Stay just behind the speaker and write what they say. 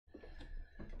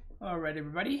Alright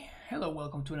everybody, hello,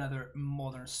 welcome to another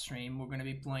modern stream. We're gonna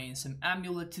be playing some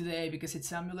AmuLIT today because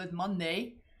it's AmuLIT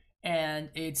Monday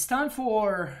and it's time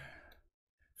for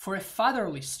a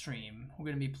fatherly stream. We're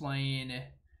gonna be playing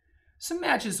some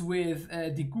matches with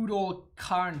the good old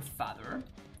Karnfather.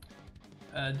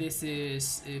 This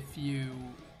is, if you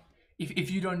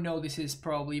don't know, this is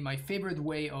probably my favorite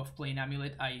way of playing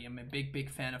AmuLIT. I am a big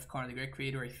fan of Karn, the great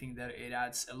creator. I think that it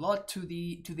adds a lot to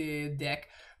the deck,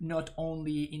 not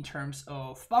only in terms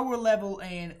of power level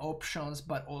and options,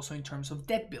 but also in terms of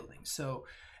deck building. So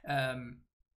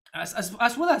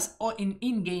as well as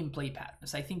in-game play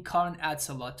patterns, I think Karn adds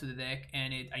a lot to the deck,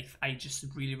 and I just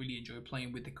really enjoy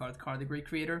playing with the card Karn, the great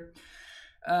creator.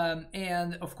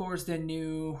 And of course, the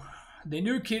new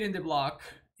kid in the block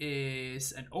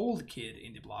is an old kid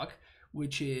in the block,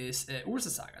 which is Urza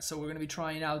Saga. So we're going to be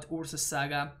trying out Urza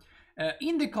Saga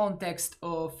in the context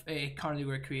of a Karn the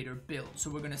Great Creator build. So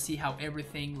we're going to see how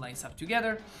everything lines up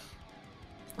together.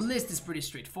 List is pretty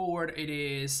straightforward. It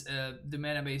is the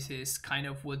mana base is kind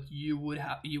of what you would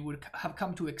have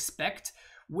come to expect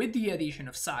with the addition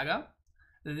of Saga.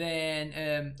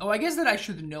 Then I guess that I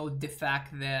should note the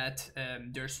fact that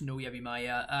there's no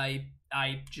Yavimaya.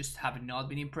 I just have not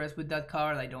been impressed with that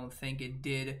card. I don't think it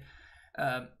did.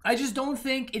 I just don't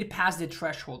think it passed the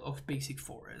threshold of Basic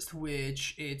Forest,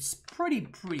 which it's pretty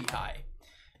high.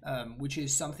 Which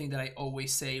is something that I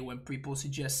always say when people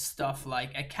suggest stuff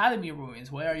like Academy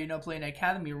Ruins. Why are you not playing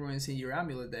Academy Ruins in your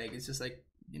AmuLIT deck? It's just like,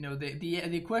 you know,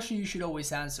 the question you should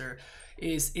always answer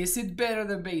is it better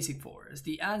than Basic Forest?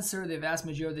 The answer, the vast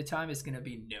majority of the time, is gonna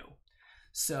be no.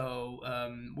 So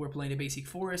we're playing a Basic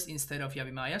Forest instead of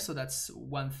Yavimaya, so that's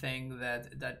one thing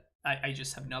that I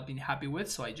just have not been happy with,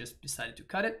 so I just decided to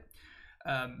cut it.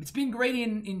 It's been great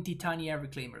in Titania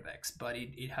Reclaimer decks, but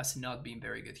it has not been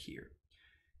very good here.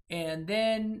 And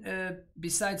then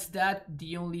besides that,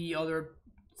 the only other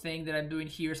thing that I'm doing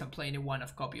here is I'm playing a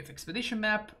one-off copy of Expedition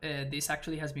Map. This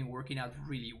actually has been working out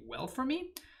really well for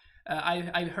me.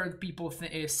 I've heard people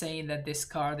saying that this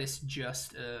card is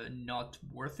just not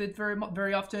worth it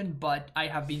very often, but I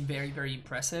have been very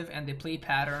impressive, and the play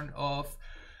pattern of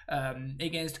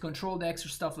against control decks or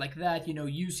stuff like that, you know,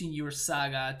 using your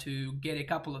Saga to get a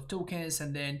couple of tokens,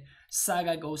 and then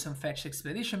Saga goes and fetches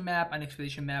Expedition Map, and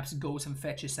Expedition Maps goes and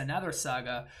fetches another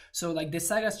Saga. So like the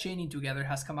Sagas chaining together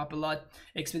has come up a lot.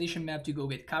 Expedition Map to go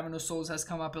get Cavernous Souls has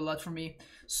come up a lot for me.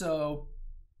 So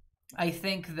I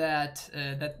think that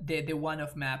the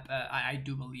one-off map, I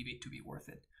do believe it to be worth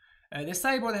it. The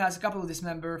sideboard has a couple of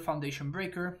Dismember, Foundation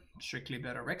Breaker, strictly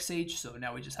better Rexage, so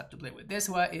now we just have to play with this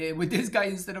guy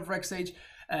instead of Rexage.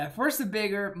 Force of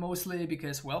Vigor, mostly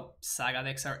because, well, Saga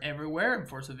decks are everywhere, and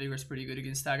Force of Vigor is pretty good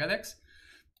against Saga decks.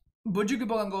 Bojuki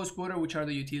Ball and Ghost Quarter, which are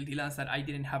the utility lands that I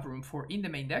didn't have room for in the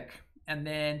main deck. And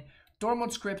then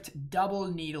Tormod Script, Double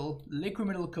Needle, Liquid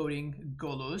Metal Coating,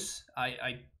 Golos.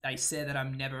 I said that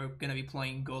I'm never gonna be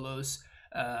playing Golos.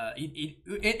 Never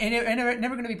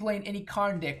gonna be playing any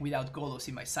Karn deck without Golos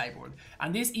in my sideboard.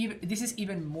 And this is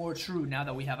even more true now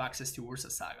that we have access to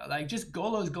Urza Saga. Like, just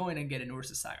Golos going and get an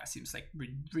Urza Saga seems like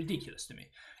ridiculous to me.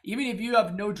 Even if you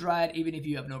have no Dryad, even if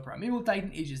you have no Primeval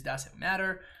Titan, it just doesn't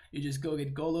matter. You just go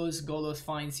get Golos. Golos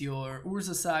finds your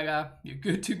Urza Saga. You're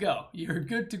good to go. You're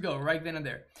good to go right then and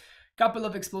there. Couple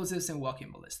of explosives and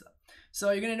Walking Ballista.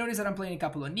 So you're gonna notice that I'm playing a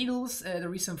couple of needles. The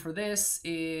reason for this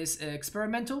is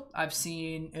experimental. I've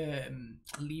seen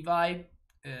Leviathan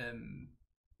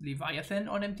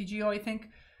on MTGO, I think,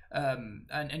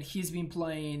 and he's been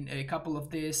playing a couple of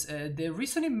this. The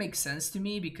reason it makes sense to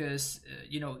me because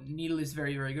you know, needle is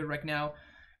very good right now,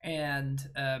 and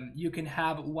you can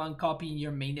have one copy in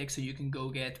your main deck, so you can go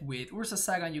get with Urza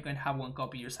Saga, and you can have one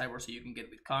copy in your sideboard, so you can get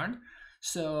with Karn.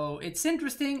 So it's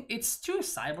interesting. It's 2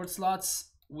 sideboard slots,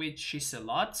 which is a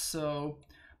lot, so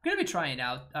I'm gonna be trying it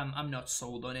out. I'm not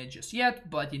sold on it just yet,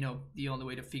 but you know, the only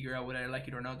way to figure out whether I like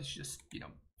it or not is just, you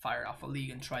know, fire off a league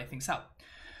and try things out.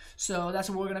 So that's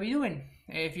what we're gonna be doing.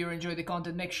 If you enjoyed the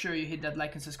content, make sure you hit that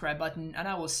like and subscribe button, and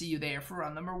I will see you there for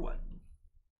round number 1.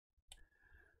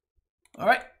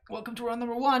 Alright, welcome to round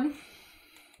number 1.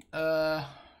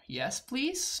 Yes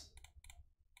please.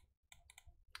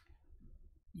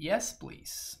 Yes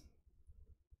please.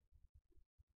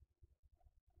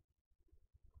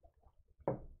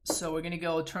 So we're gonna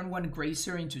go turn 1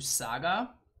 Gracer into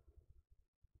Saga,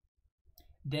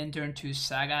 then turn 2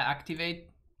 Saga activate,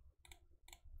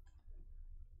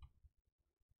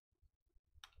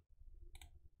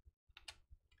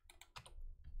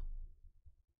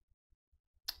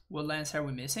 what lands are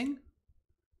we missing?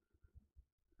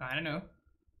 I don't know.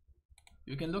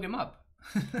 You can look him up.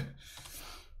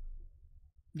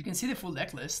 You can see the full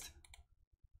deck list.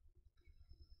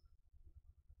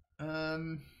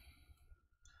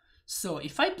 So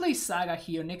if I play Saga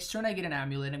here, next turn I get an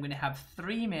Amulet. I'm gonna have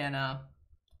 3 mana.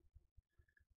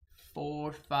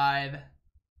 4, 5,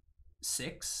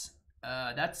 6.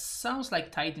 That sounds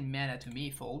like Titan mana to me,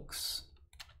 folks.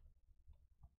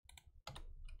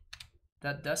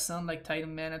 That does sound like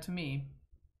Titan mana to me.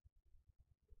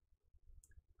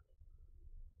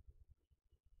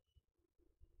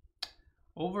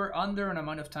 Over, under an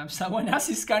amount of time someone asks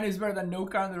his Karn is better than no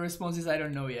Karn. The response is I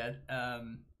don't know yet.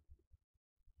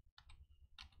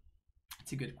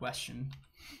 It's a good question.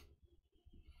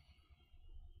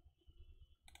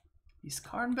 Is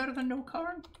Karn better than no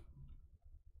Karn?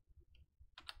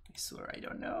 I swear I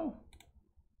don't know.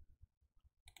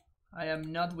 I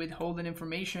am not withholding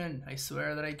information. I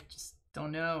swear that I just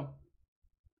don't know.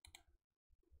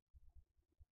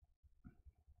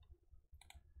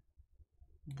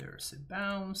 There's a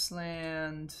bounce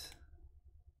land.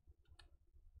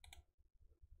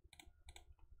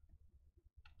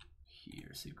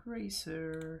 Here's a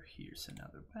Grazer. Here's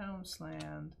another bounce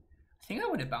land. I think I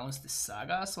want to bounce the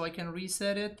Saga so I can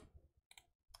reset it.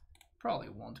 Probably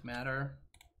won't matter.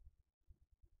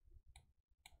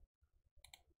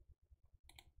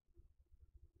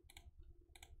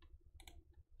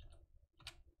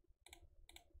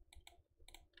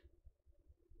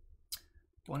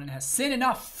 Opponent has seen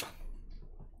enough.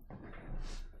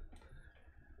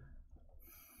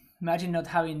 Imagine not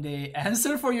having the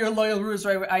answer for your loyal Lurrus,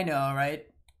 right? I know, right?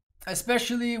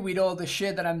 Especially with all the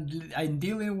shit that I'm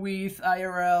dealing with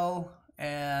IRL,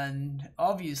 and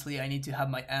obviously I need to have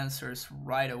my answers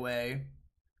right away.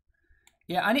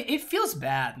 Yeah, and it feels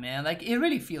bad, man. Like it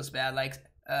really feels bad. Like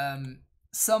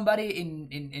somebody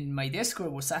in my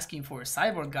Discord was asking for a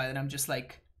cyborg guide, and I'm just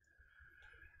like,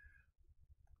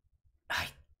 I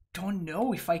don't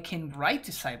know if I can write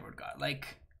the cyborg guide.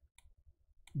 Like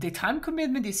the time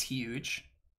commitment is huge.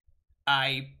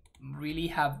 I really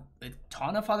have a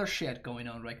ton of other shit going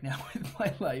on right now in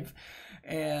my life,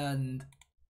 and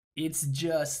it's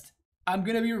just I'm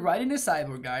gonna be writing a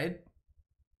cyborg guide.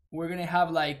 We're gonna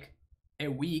have like a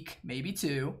week, maybe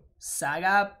 2.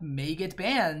 Saga may get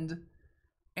banned,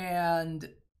 and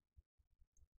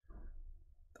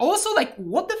also like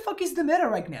what the fuck is the meta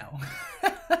right now?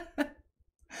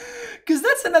 Because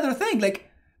that's another thing. Like,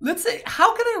 let's say,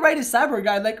 how can I write a cyborg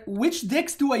guide? Like, which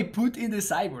decks do I put in the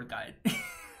cyborg guide?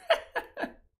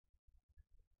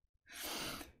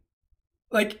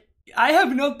 Like, I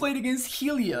have not played against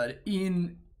Heliod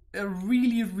in a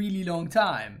really, really long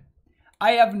time.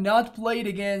 I have not played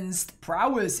against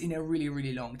Prowess in a really,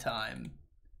 really long time.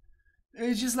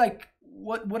 It's just like,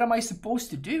 what am I supposed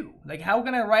to do? Like, how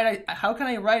can I write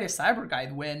a cyborg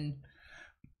guide when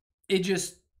it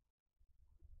just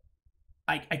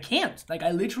I can't. Like,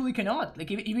 I literally cannot.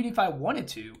 Like, even if I wanted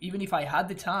to, even if I had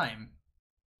the time,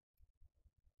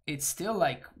 it's still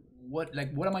like, what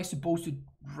am I supposed to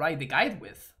write the guide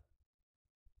with?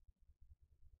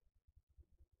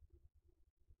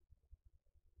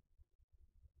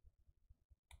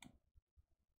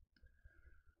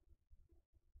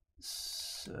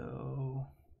 So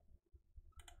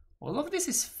all of this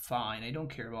is fine. I don't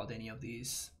care about any of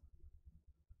these.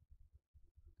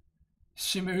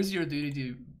 Shimmer, is your duty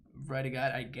to write a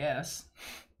guide, I guess.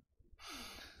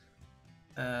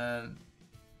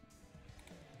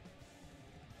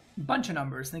 Bunch of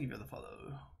numbers. Thank you for the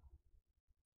follow.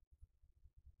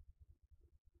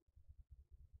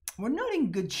 We're not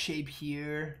in good shape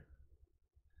here.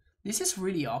 This is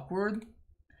really awkward.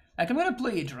 Like, I'm gonna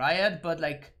play a Dryad, but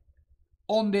like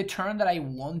on the turn that I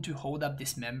want to hold up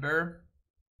this member,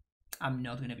 I'm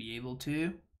not gonna be able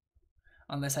to.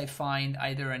 Unless I find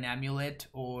either an Amulet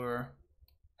or...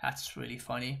 That's really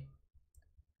funny.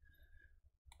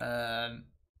 Oh,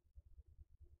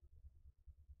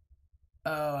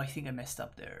 I think I messed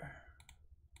up there.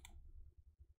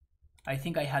 I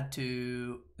think I had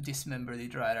to dismember the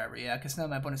Dryad Arbor. Yeah, because now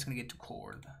my opponent's gonna get to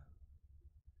Cord.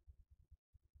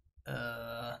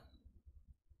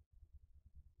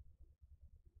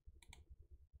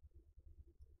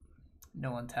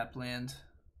 No untap land.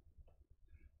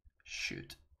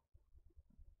 Shoot.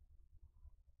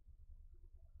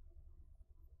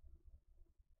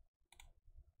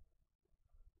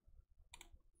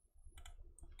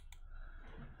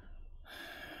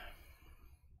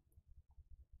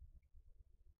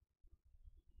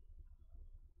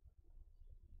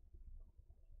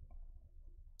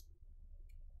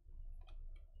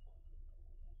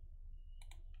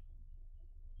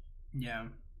 Yeah.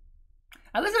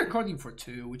 At least they're recording for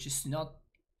 2, which is not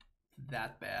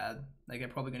that bad. Like, I'm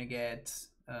probably gonna get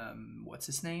what's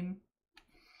his name?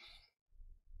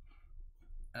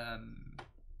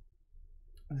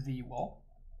 The wall.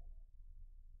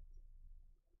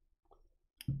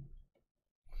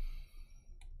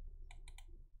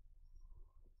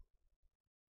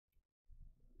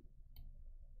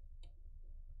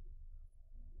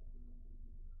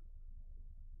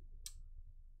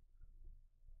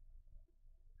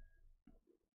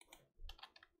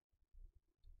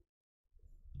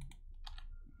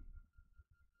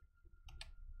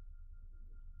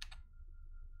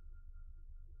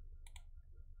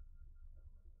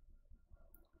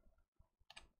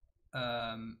 Do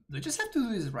I just have to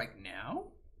do this right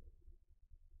now?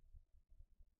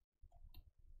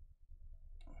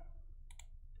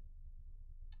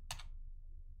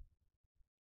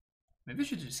 Maybe I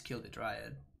should just kill the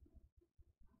Dryad.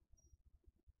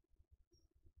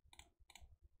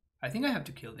 I think I have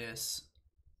to kill this.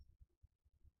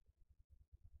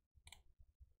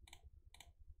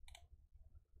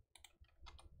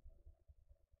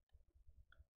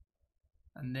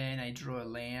 And then I draw a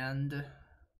land.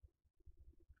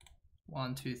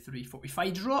 1, 2, 3, 4. If I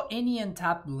draw any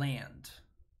untapped land,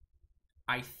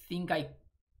 I think I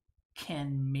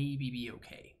can maybe be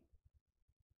okay.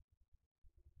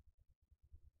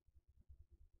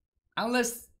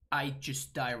 Unless I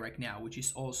just die right now, which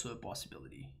is also a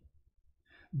possibility.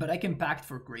 But I can pact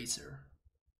for Grazer.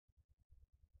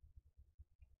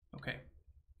 Okay.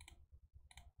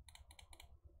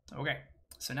 Okay.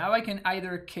 So now I can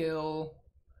either kill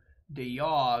the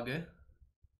Yawg.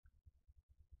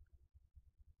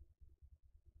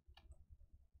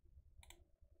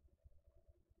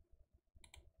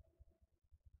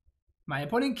 My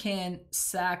opponent can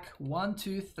sack 1,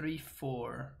 2, 3,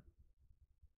 4.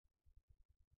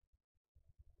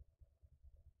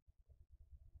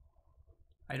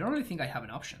 I don't really think I have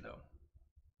an option though.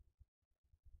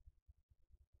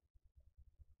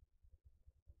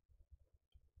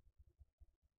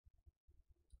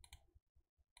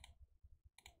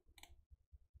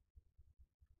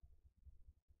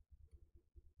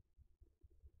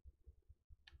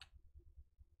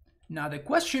 Now the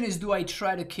question is, do I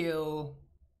try to kill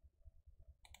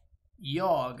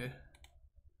Yawg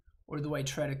or do I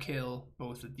try to kill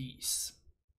both of these?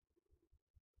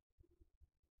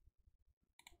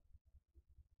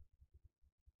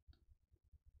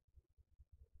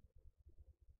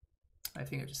 I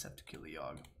think I just have to kill the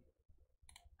Yawg.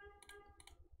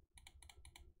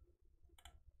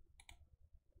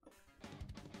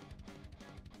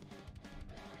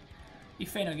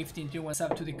 Ifeno gifting 2 1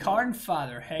 up to the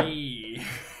Karnfather. Hey,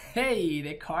 hey,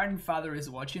 the Karnfather is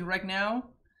watching right now.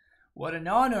 What an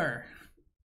honor!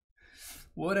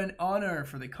 What an honor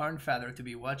for the Karnfather to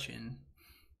be watching.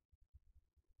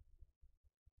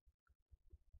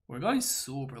 We're going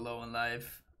super low in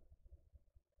life.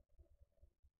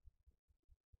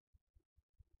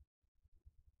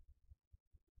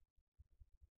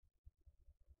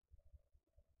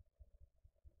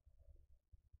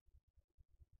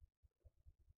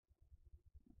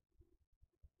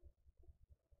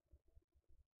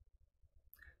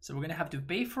 So we're gonna have to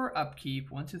pay for upkeep.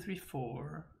 1, 2, 3,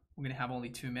 4. We're gonna have only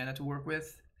 2 mana to work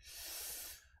with.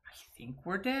 I think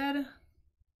we're dead.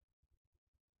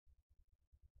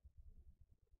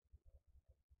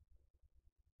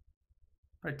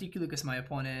 Particularly because my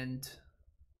opponent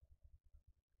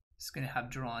is gonna have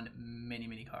drawn many,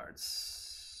 many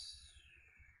cards.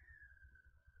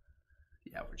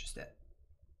 Yeah, we're just dead.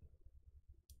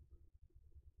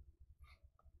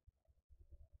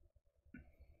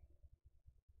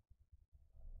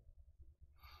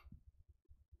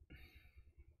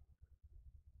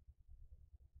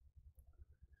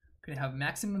 Gonna have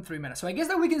maximum 3 mana. So I guess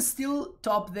that we can still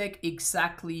top deck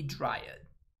exactly Dryad.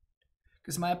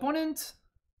 Because my opponent...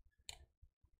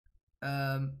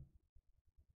 oh,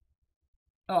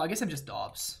 I guess I'm just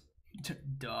Dobbs.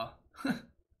 Duh.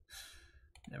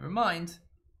 Never mind.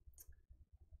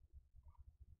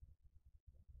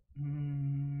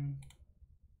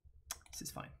 This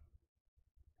is fine.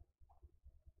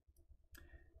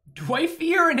 Do I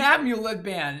fear an AmuLIT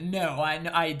ban? No,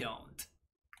 I don't.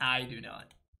 I do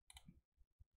not.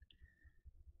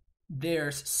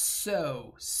 There's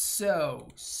so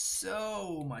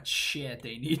much shit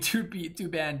they need to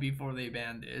ban before they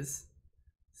ban this.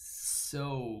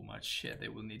 So much shit they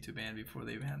will need to ban before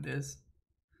they ban this.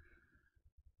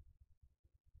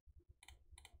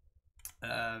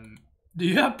 Do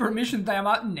you have permission to time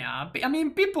out? Nah. I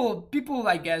mean, people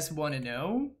I guess want to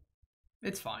know.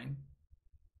 It's fine.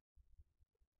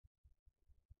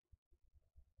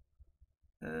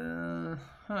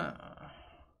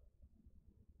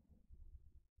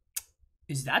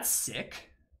 Is that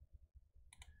sick?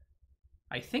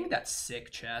 I think that's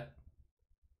sick, chat.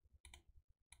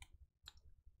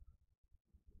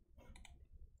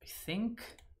 I think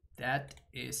that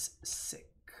is sick.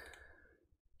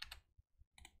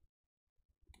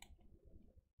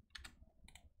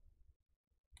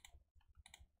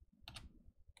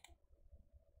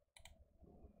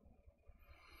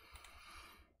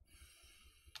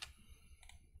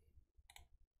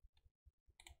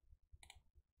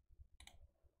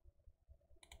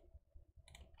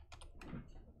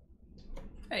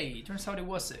 Hey, turns out it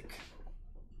was sick.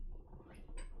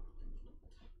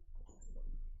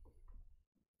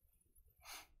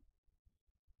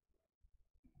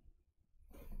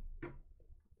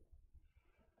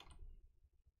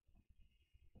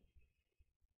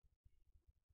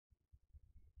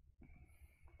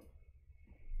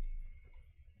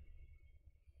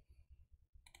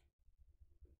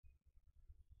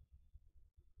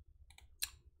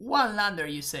 One lander,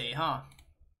 you say, huh?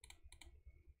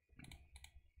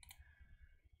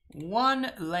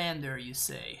 One lander, you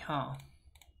say, huh?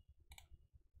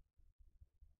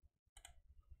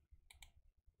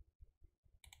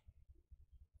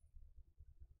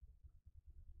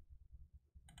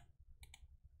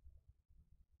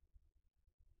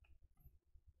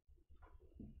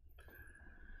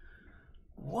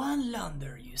 One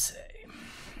lander, you say.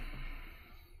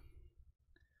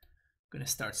 Gonna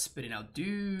start spitting out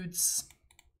dudes.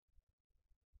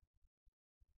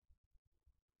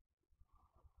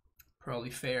 Probably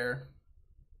fair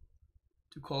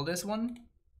to call this one.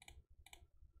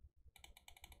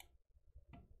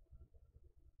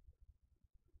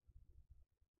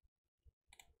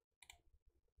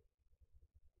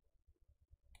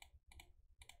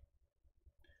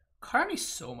 Karn is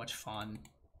so much fun.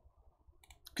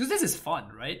 Because this is fun,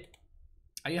 right?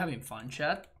 Are you having fun,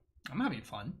 chat? I'm having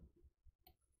fun.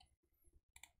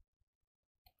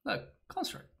 Look,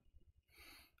 construct.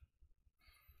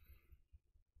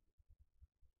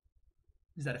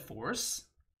 Is that a force?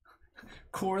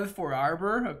 Core for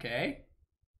Arbor, okay.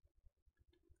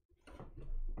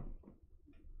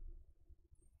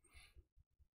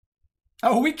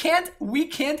 Oh, we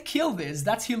can't kill this.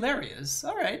 That's hilarious.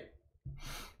 All right.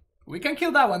 We can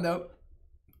kill that one though.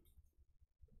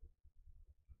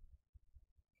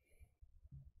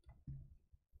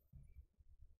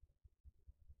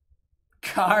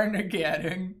 Karn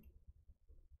again.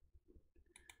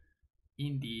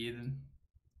 Indeed.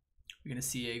 We're gonna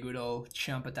see a good old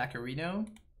chump attacker Reno.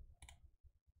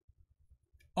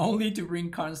 Only to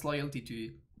bring Karn's loyalty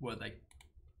to what, like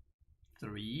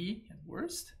 3 at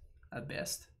worst? At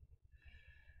best.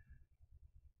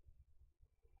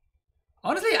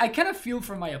 Honestly, I kind of feel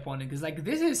for my opponent because like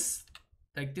this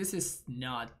is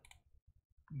not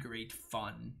great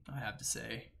fun, I have to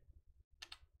say.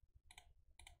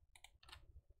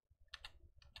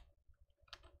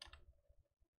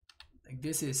 Like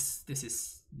this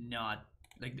is not,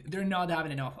 like, they're not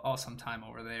having enough awesome time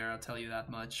over there, I'll tell you that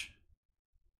much.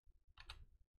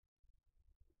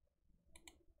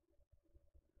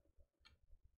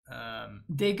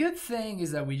 The good thing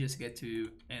is that we just get to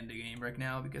end the game right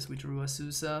now because we drew a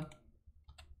Sousa.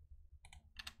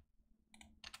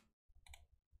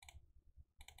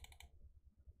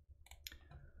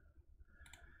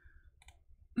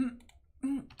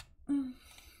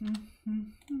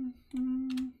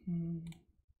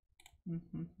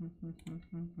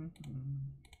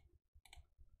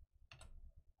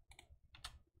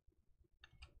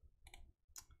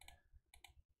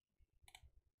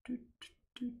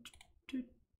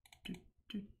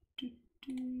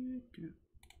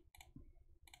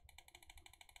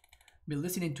 Been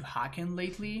listening to Haken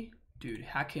lately. Dude,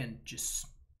 Haken just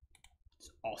is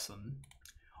awesome.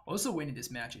 Also winning this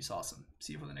match is awesome.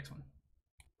 See you for the next one.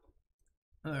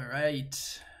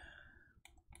 Alright.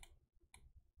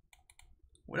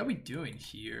 What are we doing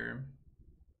here?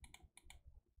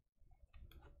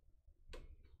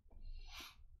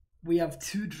 We have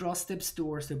 2 draw steps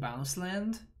towards the bounce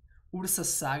land. Ursa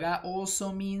Saga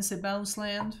also means a bounce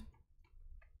land.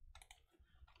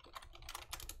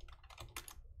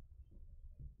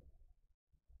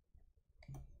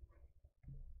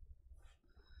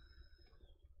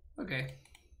 Okay.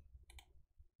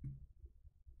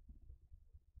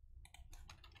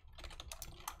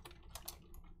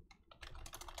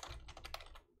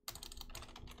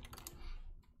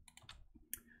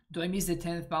 Do I miss the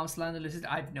 10th bounce land list?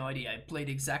 I have no idea. I played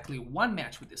exactly 1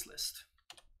 match with this list.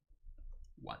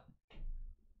 1.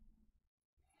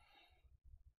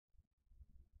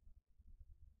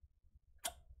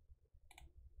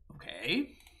 Okay.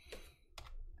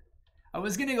 I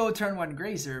was gonna go turn 1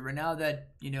 Grazer, but now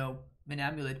that, you know, an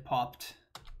AmuLIT popped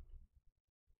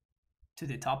to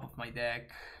the top of my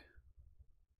deck,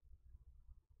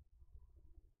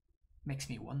 makes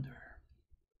me wonder.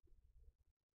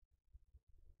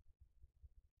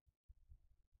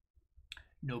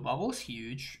 No bubbles,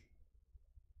 huge.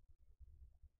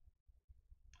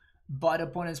 But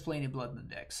opponent's playing a Blood Moon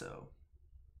deck, so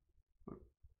we're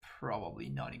probably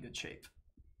not in good shape.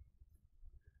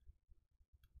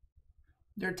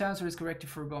 There are times where it's correct to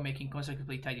forego making construct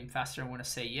play Titan faster. I want to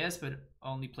say yes, but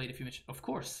only played a few matches. Of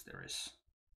course there is.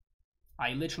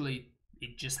 I literally,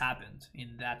 it just happened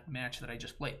in that match that I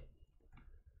just played.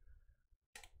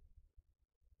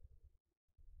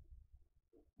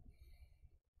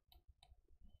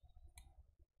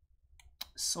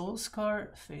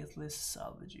 Soulscar, Faithless,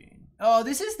 Salvaging. Oh,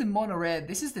 this is the mono red.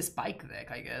 This is the spike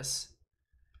deck, I guess.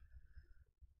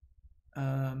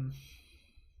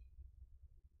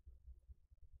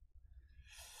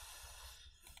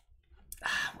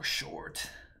 We're short.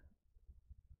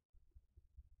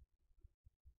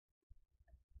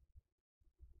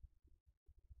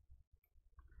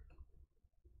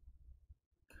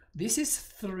 This is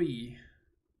 3.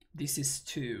 This is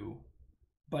 2.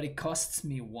 But it costs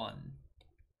me 1.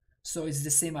 So it's the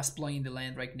same as playing the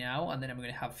land right now, and then I'm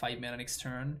gonna have 5 mana next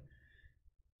turn.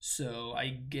 So I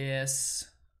guess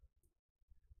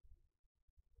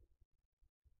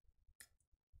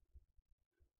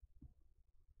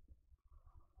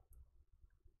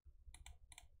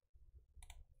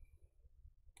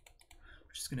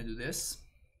we're just gonna do this.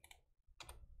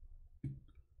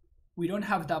 We don't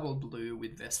have double blue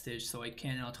with Vestige, so I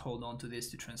cannot hold on to this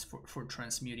to for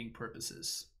transmuting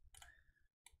purposes.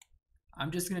 I'm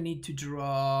just gonna need to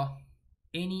draw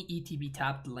any ETB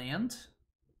tapped land,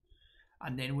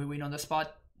 and then we win on the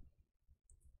spot.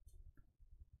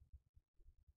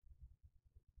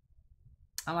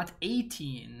 I'm at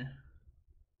 18.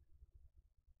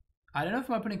 I don't know if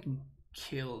my opponent can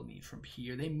kill me from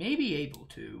here. They may be able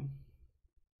to.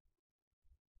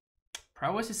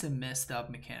 Prowess is a messed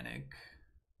up mechanic.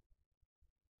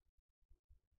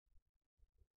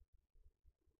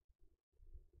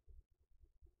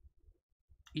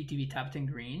 ETB tapped in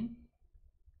green.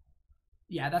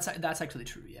 Yeah, that's actually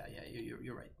true. Yeah,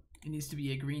 you're right. It needs to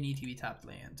be a green ETB tapped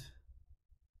land.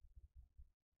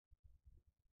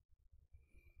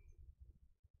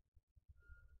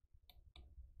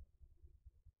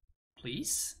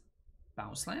 Please,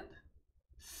 bounce land.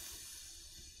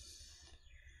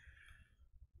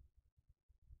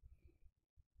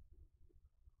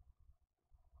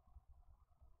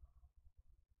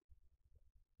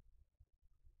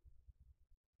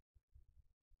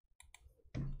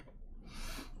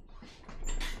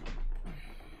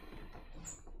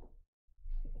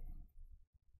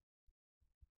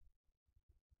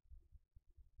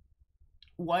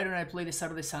 Why don't I play the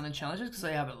Saturday Silent Challenges? Because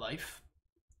I have a life.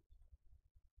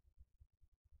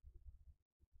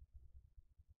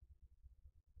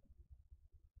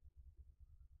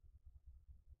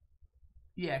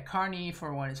 Yeah, Karn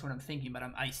for 1 is what I'm thinking, but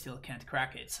I still can't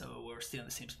crack it, so we're still in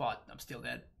the same spot. I'm still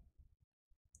dead.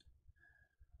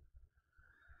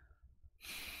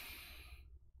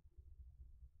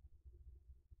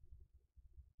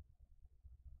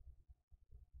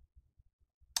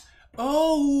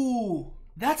 Oh,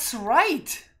 that's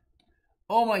right.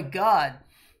 Oh my god.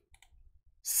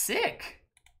 Sick.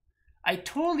 I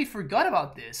totally forgot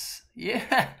about this.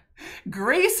 Yeah.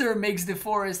 Gracer makes the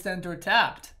forest enter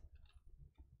tapped.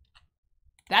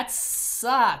 That's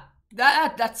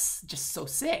that's just so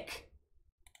sick.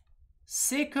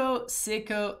 Sicko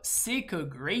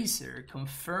Gracer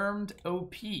confirmed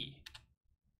OP.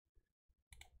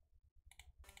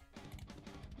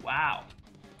 Wow.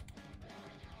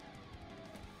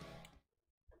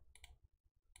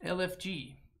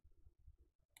 LFG.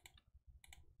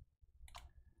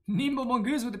 Nimble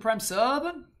Mongoose with the Prime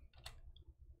sub.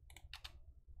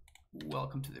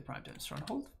 Welcome to the Primetime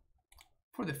Stronghold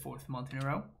for the 4th month in a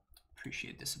row.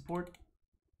 Appreciate the support.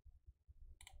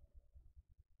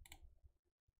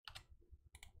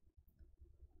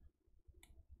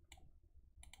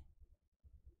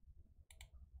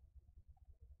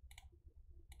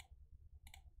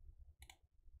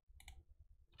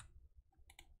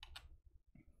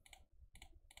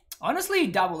 Honestly,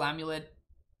 double AmuLIT.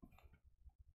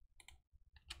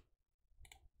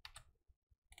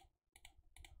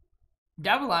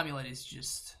 Double AmuLIT is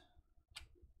just...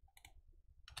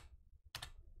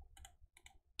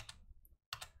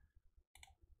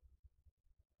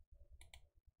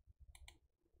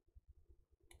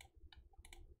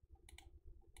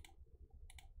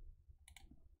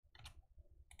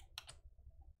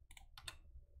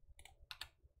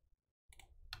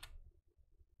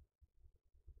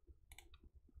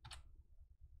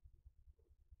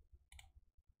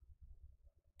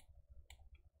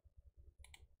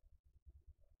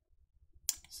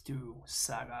 Let's do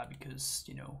Saga because,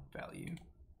 you know, value.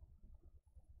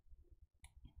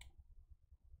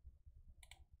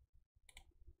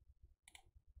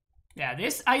 Yeah,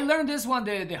 this I learned this one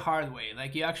the hard way.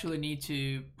 Like, you actually need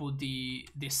to put the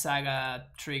Saga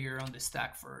trigger on the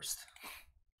stack first.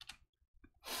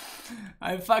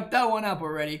 I fucked that one up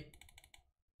already.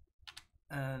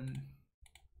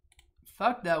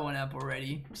 Fucked that one up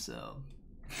already, so...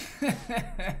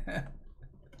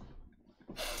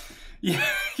 Yeah,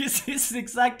 it's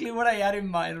exactly what I had in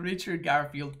mind. Richard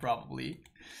Garfield, probably.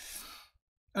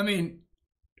 I mean,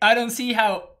 I don't see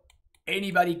how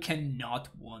anybody cannot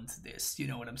want this. You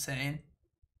know what I'm saying?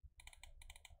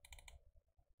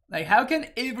 Like, how can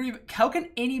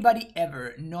anybody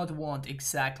ever not want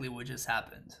exactly what just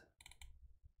happened?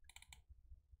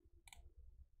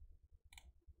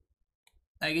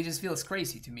 Like, it just feels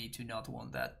crazy to me to not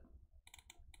want that.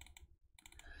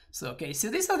 So, okay,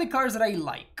 so these are the cards that I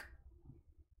like.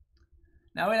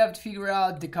 Now we have to figure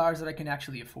out the cards that I can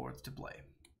actually afford to play.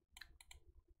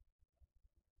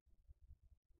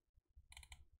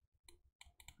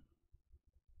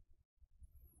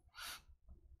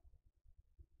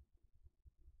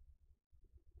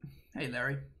 Hey,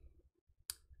 Larry.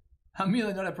 I'm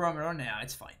really not a problem right now.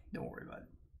 It's fine. Don't worry about it.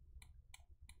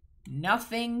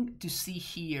 Nothing to see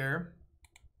here.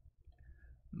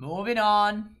 Moving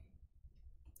on.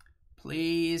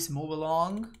 Please move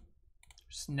along.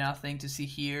 There's nothing to see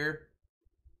here.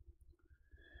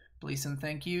 Please and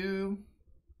thank you.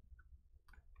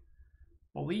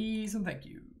 Please and thank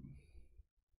you.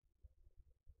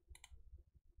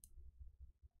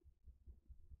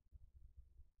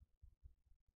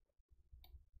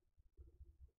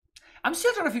 I'm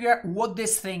still trying to figure out what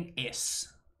this thing is.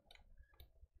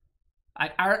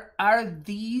 Are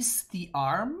these the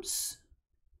arms?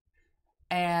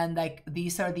 And like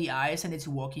these are the eyes and it's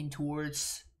walking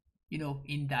towards, you know,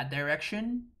 in that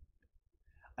direction?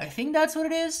 I think that's what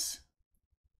it is.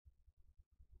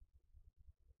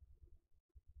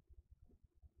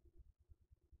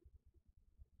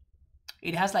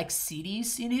 It has like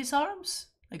cities in his arms,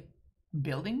 like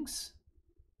buildings.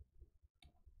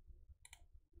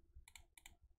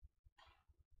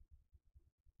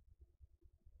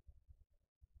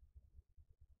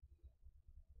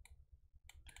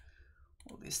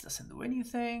 Well, this doesn't do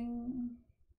anything.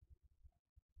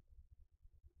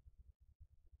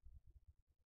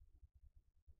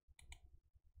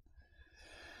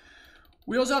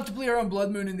 We also have to play around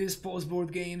Blood Moon in these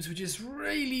post-board games, which is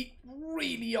really,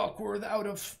 really awkward out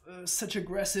of such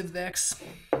aggressive decks.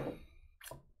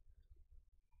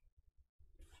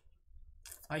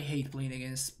 I hate playing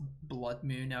against Blood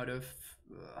Moon out of...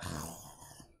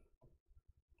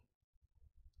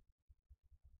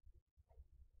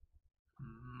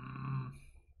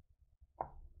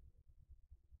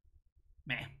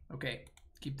 Meh. Okay,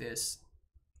 keep this.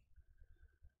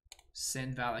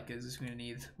 Send Valak because we're gonna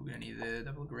need the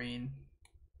double green.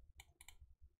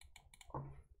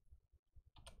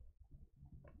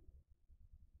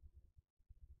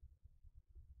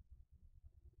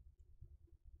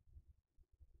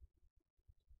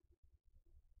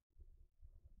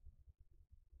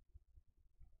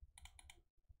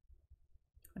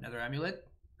 Another amulet.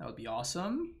 That would be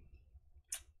awesome.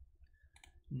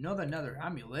 Not another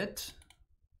amulet.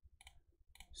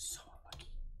 So unlucky.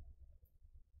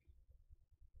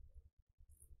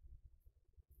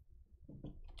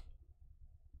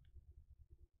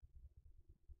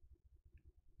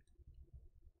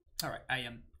 Alright, I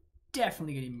am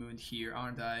definitely getting mooned here,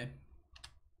 aren't I?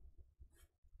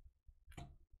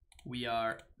 We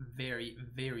are very,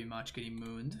 very much getting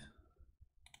mooned.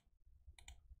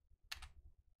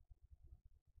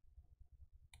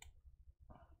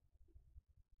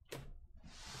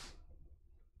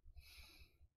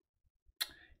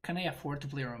 Can I afford to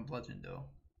play around Bloodmoon though?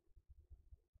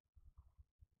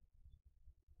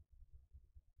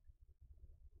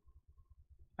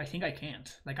 I think I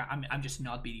can't. Like I'm just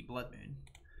not beating Bloodmoon.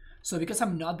 So because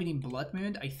I'm not beating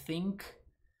Bloodmoon, I think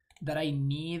that I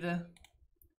need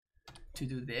to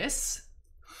do this,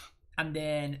 and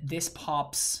then this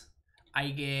pops. I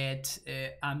get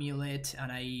AmuLIT,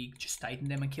 and I just tighten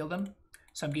them and kill them.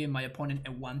 So I'm giving my opponent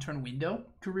a 1-turn window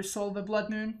to resolve a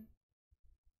Bloodmoon.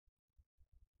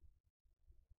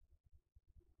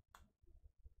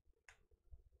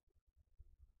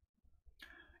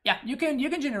 Yeah, you can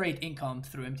generate income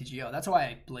through MTGO. That's why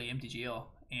I play MTGO,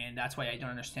 and that's why I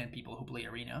don't understand people who play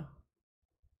Arena.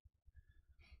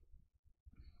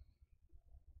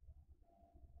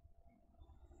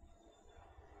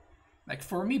 Like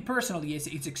for me personally,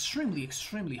 it's extremely,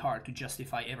 extremely hard to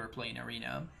justify ever playing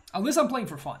Arena. Unless I'm playing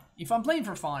for fun. If I'm playing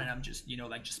for fun and I'm just, you know,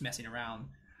 like just messing around,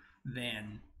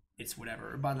 then it's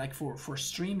whatever. But like for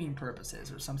streaming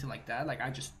purposes or something like that, like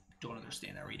I just don't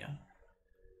understand Arena.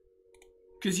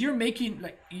 Because you're making,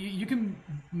 like, you can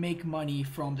make money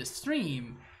from the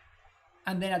stream,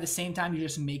 and then at the same time you're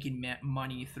just making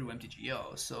money through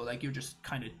MTGO. So like you're just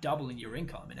kind of doubling your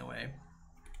income in a way.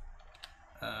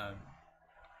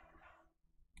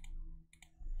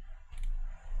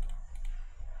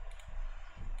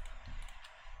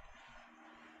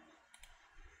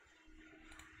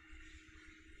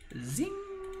 Zing!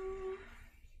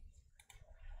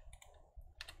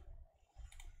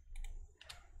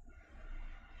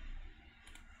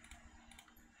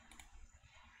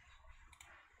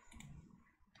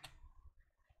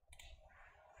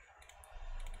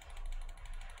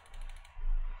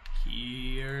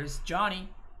 Here's Johnny.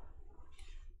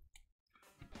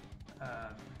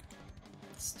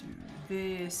 Let's do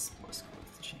this. Plus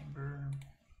close the chamber.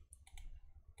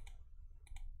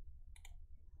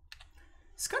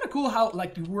 It's kind of cool how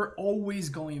like we're always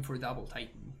going for double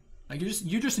Titan. Like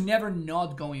you're just never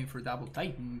not going for double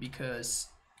Titan because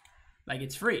like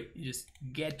it's free. You just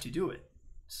get to do it.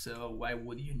 So why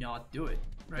would you not do it,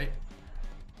 right?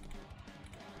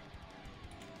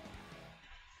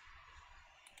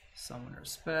 Summon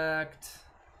Respect.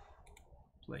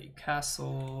 Play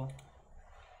Castle.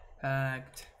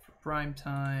 Pact for prime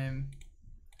time.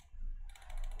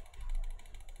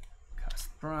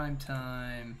 Cast prime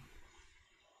time.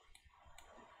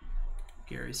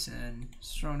 Garrison,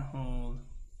 Stronghold.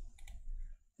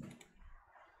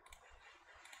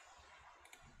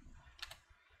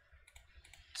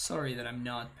 Sorry that I'm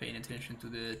not paying attention to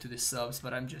the subs,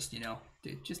 but I'm just, you know,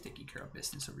 just taking care of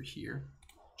business over here.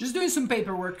 Just doing some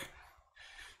paperwork.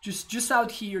 Just out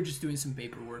here, just doing some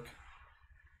paperwork.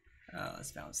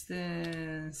 Let's bounce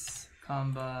this.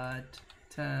 Combat,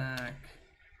 attack.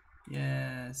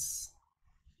 Yes.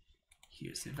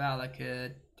 Here's the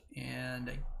Valakut. And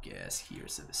I guess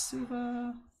here's a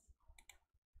Vesuva.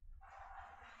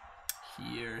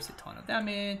 Here's a ton of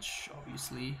damage,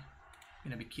 obviously. I'm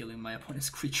gonna be killing my opponent's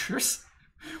creatures.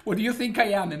 What do you think I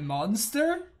am, a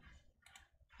monster?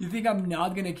 You think I'm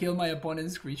not gonna kill my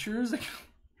opponent's creatures? Like,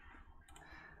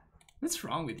 what's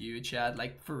wrong with you, Chad?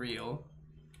 Like, for real.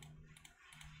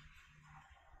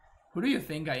 Who do you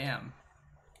think I am?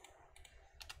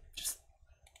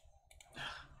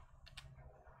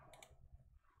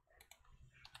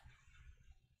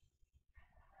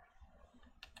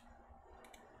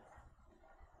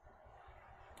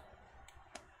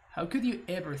 How could you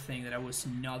ever think that I was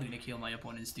not gonna kill my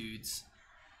opponent's dudes?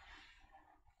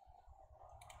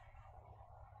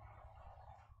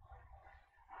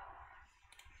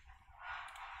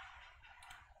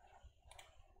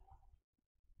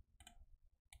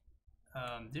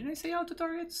 Didn't I say auto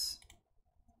targets?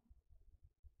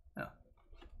 No.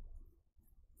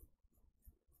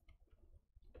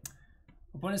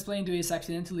 Opponent's playing to is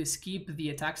accidentally skip the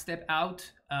attack step out.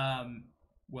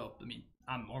 Well, I mean,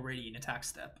 I'm already in attack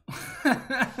step.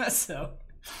 So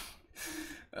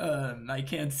I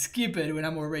can't skip it when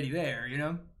I'm already there, you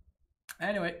know?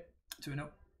 Anyway, 2-0.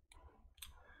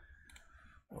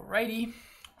 Alrighty.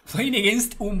 Playing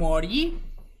against Umori.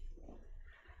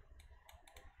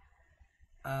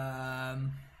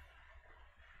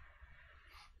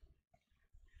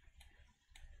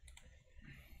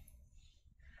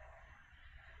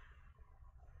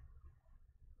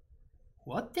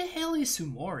 What the hell is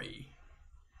Umori?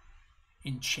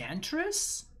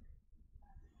 Enchantress?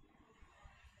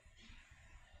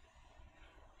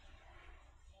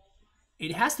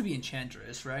 It has to be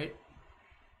Enchantress, right?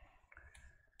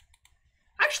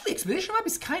 Actually, Expedition map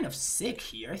is kind of sick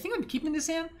here. I think I'm keeping this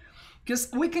in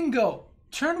because we can go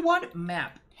turn 1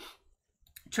 map,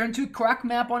 turn 2 crack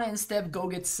map on end step, go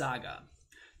get Saga,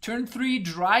 turn 3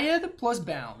 Dryad plus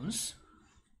bounce,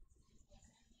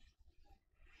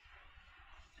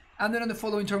 and then on the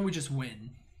following turn we just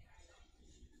win.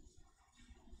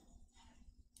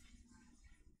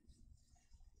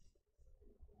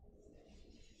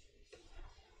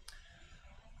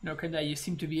 No, Kanda, you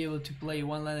seem to be able to play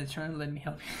one land at a turn. Let me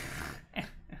help you.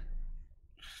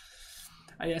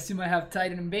 I assume I have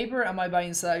Titan in paper. Am I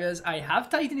buying Sagas? I have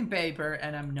Titan in paper,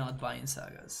 and I'm not buying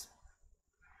Sagas.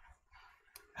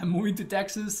 I'm moving to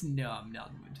Texas? No, I'm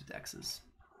not moving to Texas.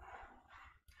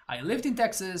 I lived in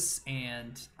Texas,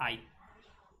 and I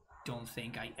don't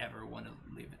think I ever want to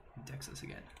live in Texas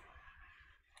again.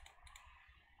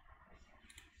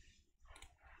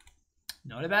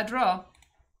 Not a bad draw.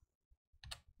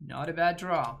 Not a bad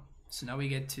draw. So now we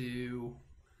get to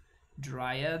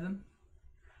Dryad.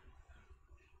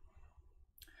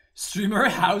 Streamer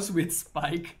house with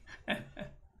Spike.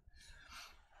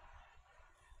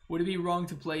 Would it be wrong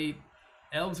to play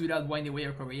elves without Winding Way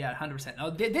or cover? Yeah, 100%. No,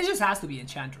 this just has to be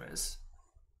Enchantress.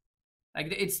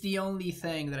 Like, it's the only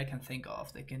thing that I can think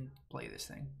of that can play this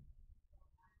thing.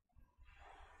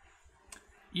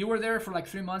 You were there for like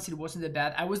 3 months. It wasn't that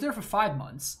bad. I was there for 5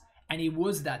 months. And it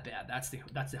was that bad. That's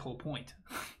the whole point.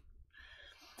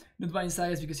 Not buying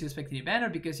Sagas because you expect the banner,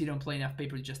 because you don't play enough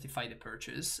paper to justify the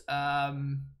purchase. A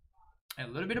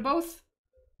little bit of both.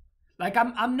 Like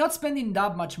I'm not spending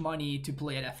that much money to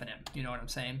play at FNM. You know what I'm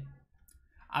saying?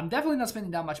 I'm definitely not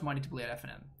spending that much money to play at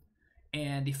FNM.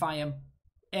 And if I am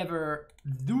ever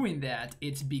doing that,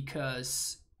 it's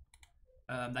because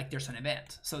like there's an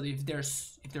event. So if there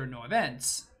are no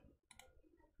events,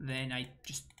 then I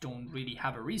just don't really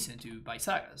have a reason to buy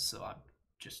Sagas, so I'm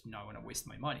just not going to waste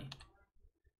my money.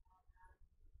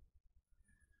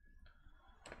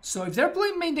 So if they're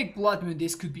playing main deck Blood Moon,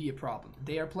 this could be a problem.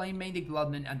 They are playing main deck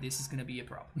Blood Moon, and this is going to be a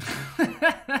problem.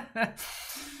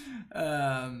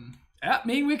 I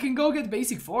mean, we can go get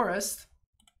basic forest.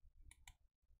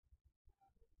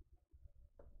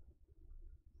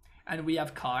 And we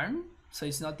have Karn, so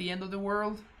it's not the end of the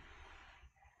world.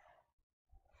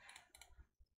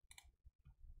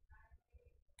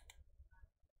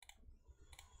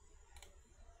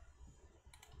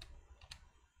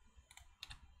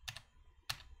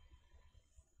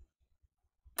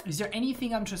 Is there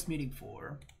anything I'm transmuting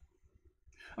for?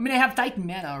 I mean, I have Titan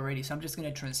mana already, so I'm just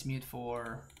gonna transmute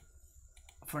for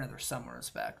another Summer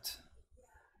Aspect.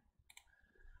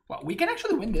 Well, we can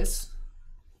actually win this.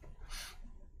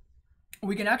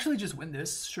 We can actually just win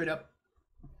this straight up.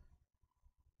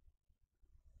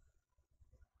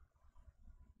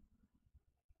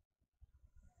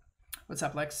 What's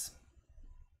up, Lex?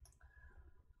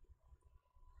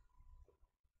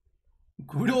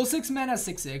 Good old 6 mana,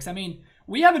 6/6. I mean,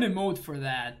 we have an emote for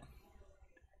that.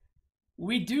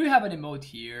 We do have an emote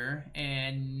here,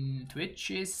 and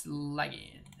Twitch is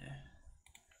lagging.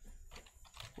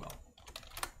 Well,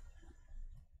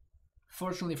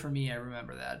 fortunately for me, I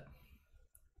remember that.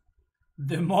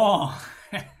 The Maw.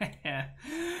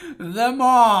 The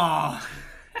Maw.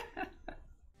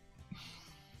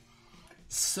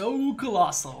 So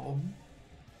colossal.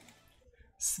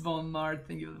 Svan Mart,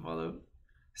 thank you for the follow.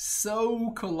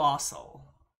 So colossal.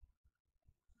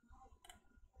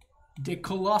 The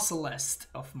colossalest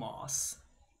of moss.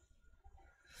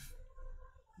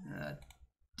 That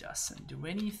doesn't do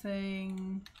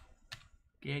anything.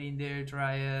 Get in there,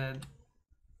 Dryad.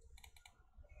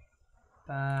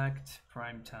 Pact,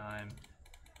 prime time.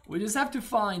 We just have to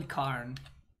find Karn.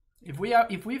 If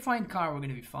we find Karn, we're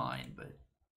gonna be fine, but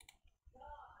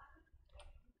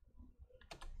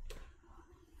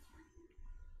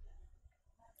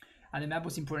and the map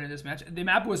was important in this match. The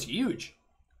map was huge.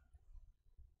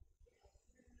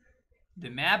 The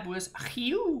map was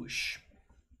huge.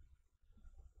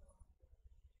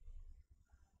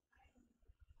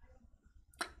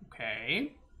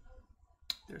 Okay.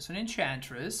 There's an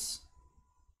Enchantress.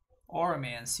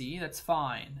 Oromancy, that's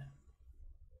fine.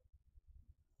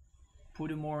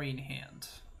 Put Umori in hand.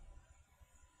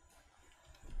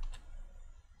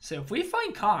 So if we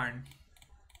find Karn,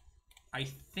 I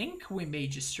think we may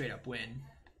just straight up win.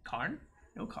 Karn?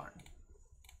 No Karn.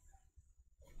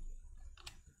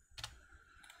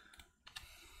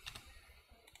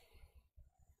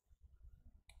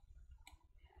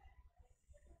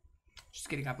 Just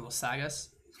get a couple of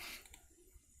sagas.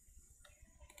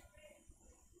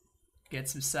 Get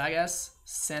some sagas.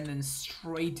 Send them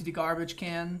straight to the garbage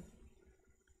can.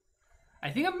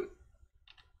 I think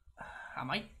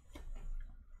am I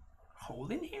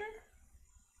holding here?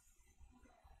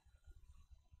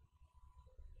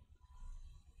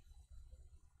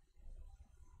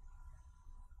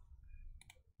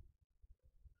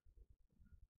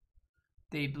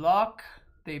 They block.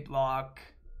 They block.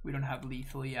 We don't have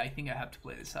lethal. Yeah, I think I have to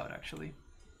play this out actually.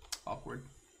 Awkward.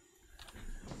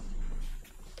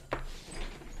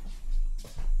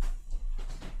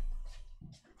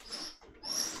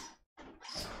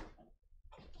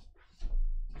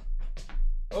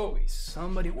 Oh, is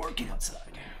somebody working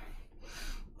outside?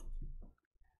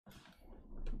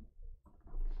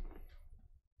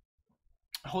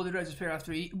 Hold it register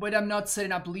after E, but I'm not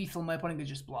setting up lethal. My opponent can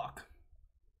just block.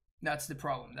 That's the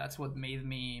problem. That's what made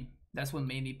me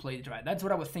play the Dryad. That's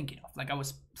what I was thinking of. Like I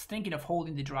was thinking of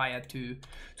holding the Dryad to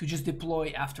just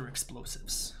deploy after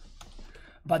explosives.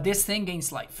 But this thing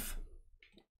gains life.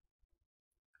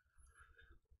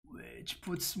 Which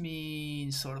puts me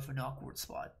in sort of an awkward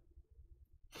spot.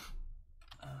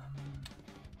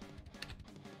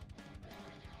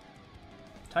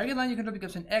 Target land you control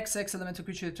becomes an XX elemental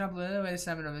creature. Trample anyway,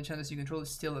 summon of Enchantress you control is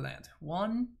still a land.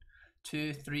 1,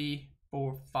 2, 3,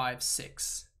 4, 5,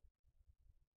 6.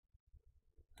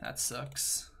 That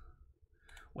sucks.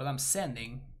 Well, I'm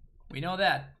sending. We know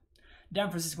that. Dan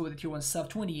Francisco with the tier 1 sub,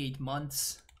 28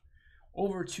 months.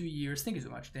 Over 2 years. Thank you so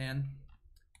much, Dan.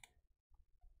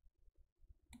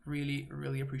 Really,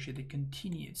 really appreciate the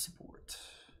continued support.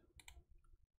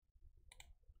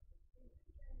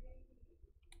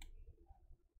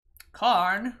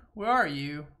 Karn, where are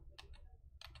you?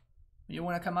 You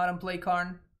want to come out and play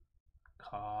Karn?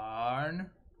 Karn. 2,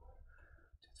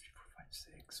 3, 4, 5,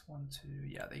 6. 1, 2.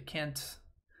 Yeah, they can't.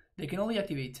 They can only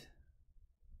activate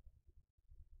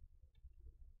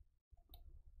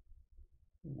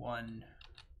 1.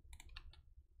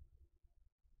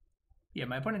 Yeah,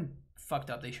 my opponent fucked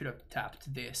up. They should have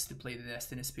tapped this to play the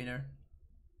Destiny Spinner.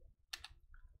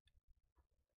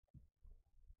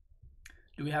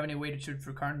 Do we have any way to shoot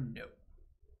for Karn? No.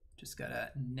 Just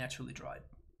gotta naturally draw it.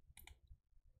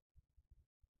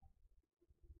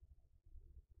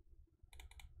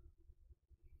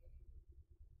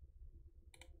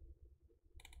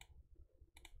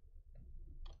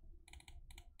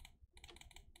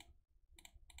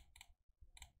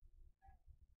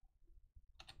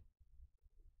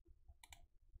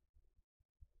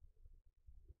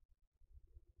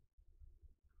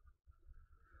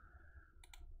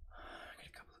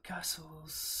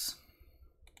 castles.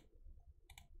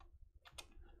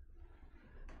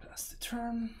 Pass the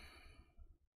turn.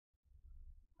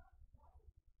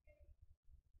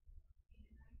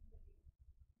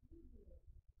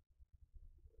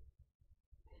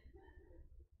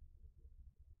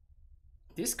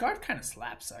 This card kind of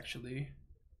slaps, actually.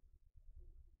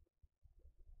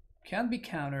 Can't be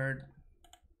countered.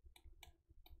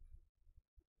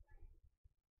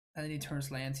 And then he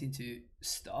turns lands into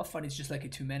stuff, and it's just like a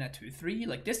 2-mana 2/3.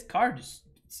 Like, this card is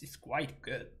it's quite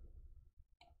good.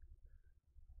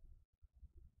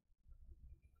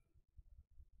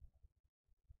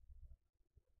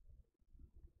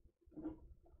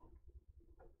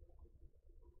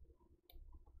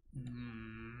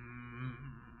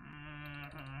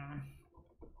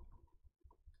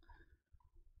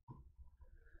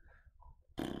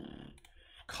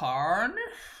 Karn?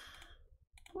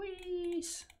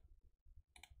 Please.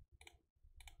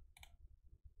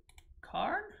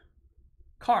 Karn?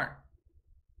 Karn.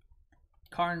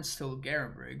 Karn's still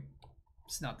Garenbrig.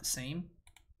 It's not the same.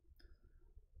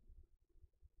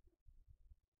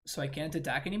 So I can't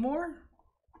attack anymore?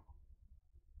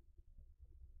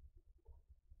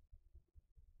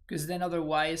 Because then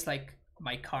otherwise, like,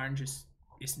 my Karn just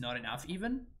is not enough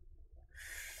even.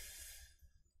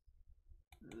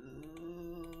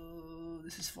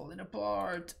 This is falling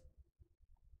apart.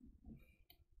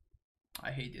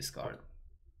 I hate this card.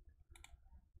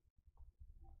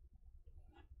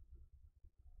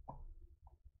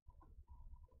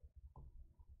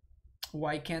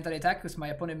 Why can't I attack? Because my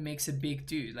opponent makes a big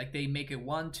dude. Like, they make a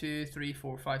 1, 2, 3,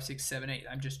 4, 5, 6, 7, 8.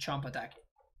 I'm just chomp attacking.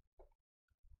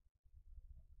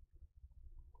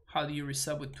 How do you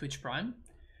resub with Twitch Prime?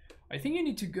 I think you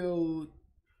need to go...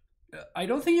 I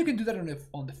don't think you can do that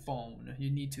on the phone.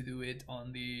 You need to do it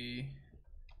on the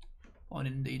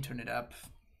internet app.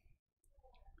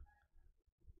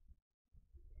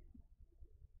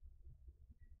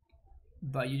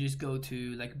 But you just go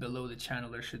to, like, below the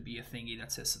channel, there should be a thingy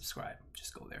that says subscribe.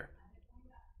 Just go there.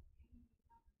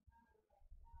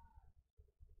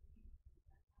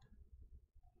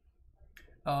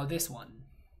 Oh, this one.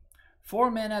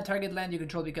 4 mana, target land you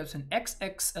control becomes an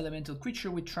XX elemental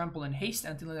creature with trample and haste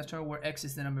until end of turn, where X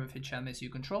is the number of enchantments you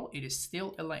control. It is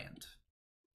still a land.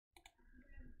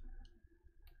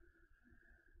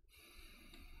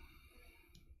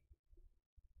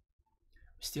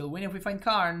 Still win if we find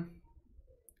Karn.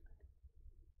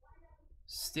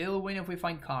 Still win if we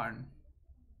find Karn.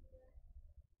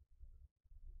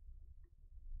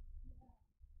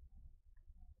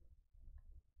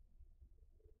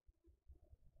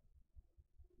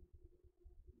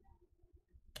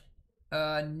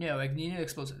 No, I need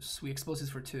explosives. We explosives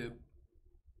for 2.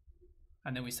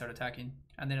 And then we start attacking.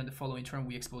 And then on the following turn,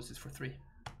 we explosives for 3.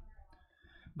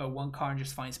 But one Karn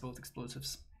just finds both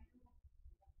explosives.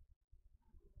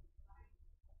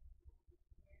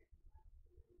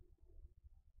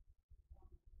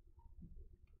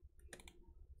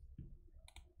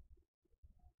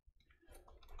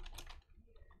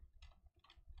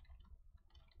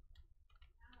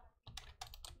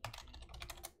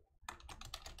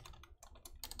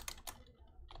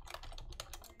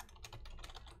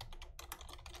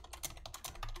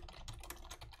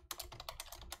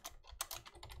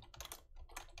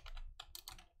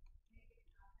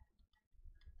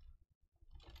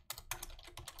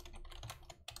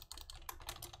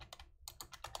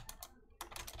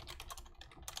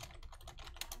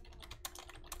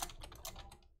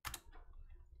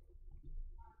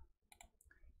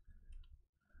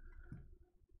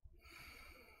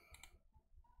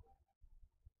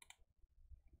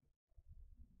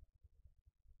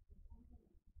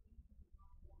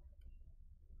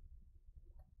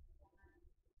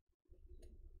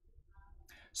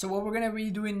 So what we're gonna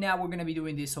be doing now, we're gonna be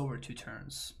doing this over 2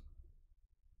 turns.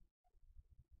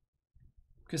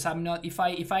 Because I'm not, if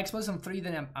I explode on 3,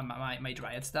 then my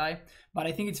dryads die. But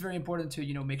I think it's very important to,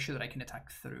 you know, make sure that I can attack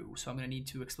through. So I'm gonna need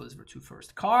 2 explosives for 2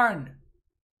 first. Karn!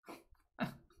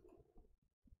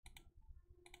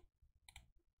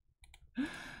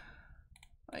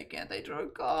 Why can't I draw a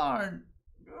Karn?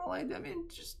 I mean,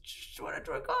 just want to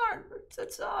draw a Karn.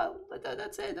 That's all.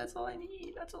 That's it. That's all I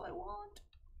need. That's all I want.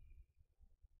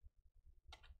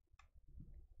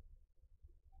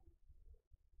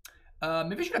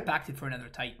 Maybe I should have backed it for another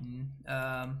Titan.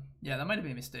 Yeah, that might have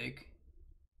been a mistake.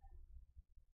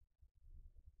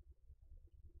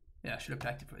 Yeah, I should have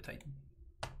backed it for a Titan.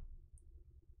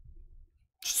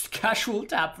 Just casual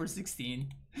tap for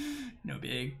 16. No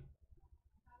big.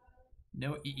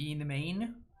 No EE in the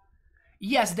main.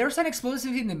 Yes, there's an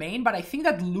explosive in the main, but I think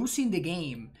that losing the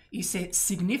game is a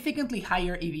significantly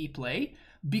higher EV play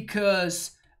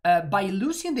because By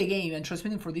losing the game and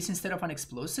transmitting for this instead of on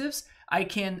explosives, I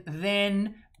can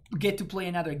then get to play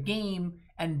another game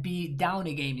and be down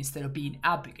a game instead of being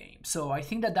up a game. So I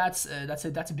think that that's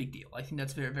a big deal. I think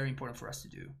that's very, very important for us to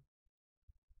do.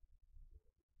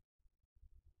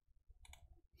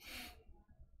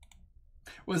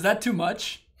 Was that too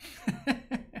much?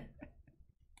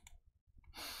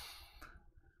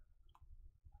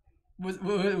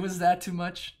 was that too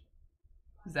much?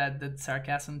 Is that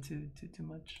sarcasm too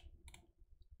much?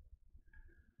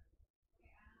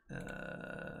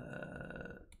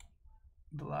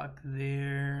 Block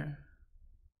there.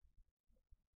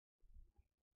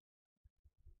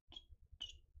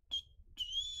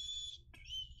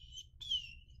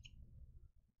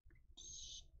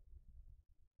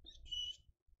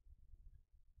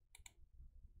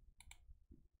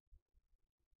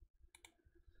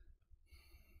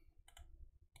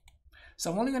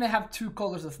 So I'm only gonna have 2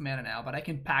 colors of mana now, but I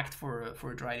can pact for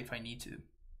a Dryad if I need to.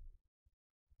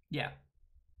 Yeah.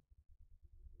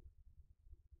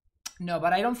 No,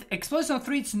 but I don't. Explosion on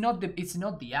 3, it's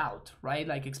not the out, right?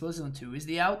 Like Explosion on 2 is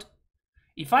the out.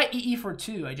 If I EE for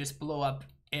 2, I just blow up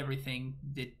everything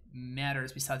that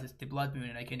matters besides the Blood Moon,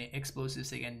 and I can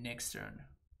explosives again next turn.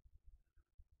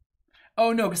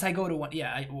 Oh no, because I go to 1.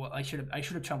 Yeah, I should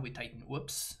have jumped with Titan.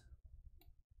 Whoops.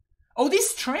 Oh,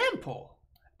 this trample.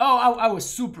 Oh, I was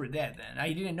super dead then.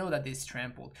 I didn't know that this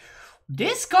trampled.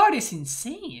 This card is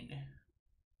insane.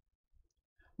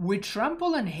 With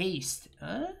trample and haste.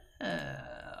 Oh.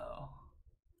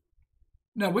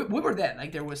 No, we were dead.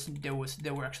 Like there were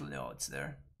actually no odds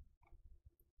there.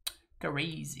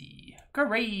 Crazy.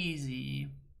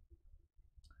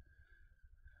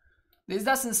 This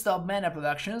doesn't stop mana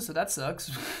production, so that sucks.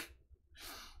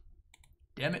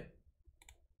 Damn it.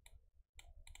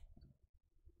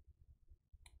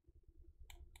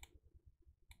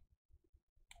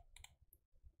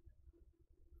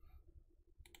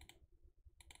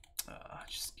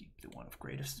 Just keep the one of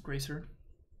greatest gracer.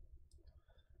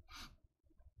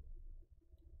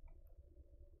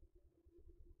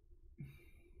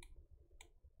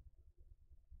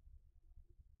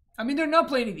 I mean, they're not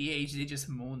playing the age, they just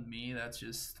moaned me. That's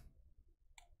just...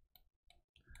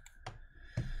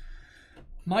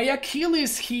 My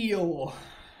Achilles heel!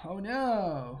 Oh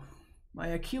no! My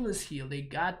Achilles heel, they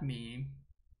got me.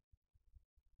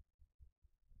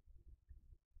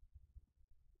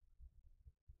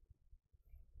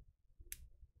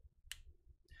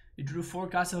 You drew 4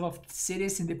 cards of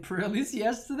cities in the pre-release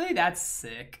yesterday? That's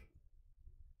sick.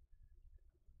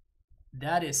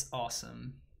 That is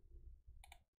awesome.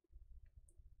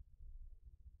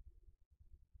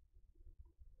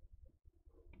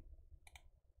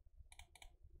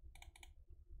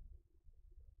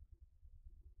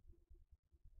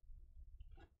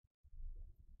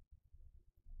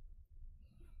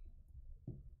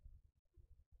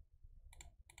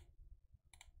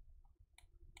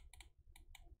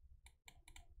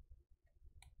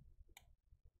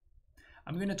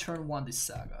 I'm gonna turn 1 this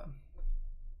Saga.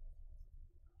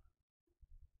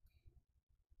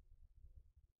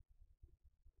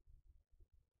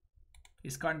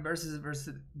 Is Karn versus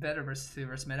better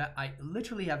versus meta? I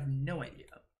literally have no idea.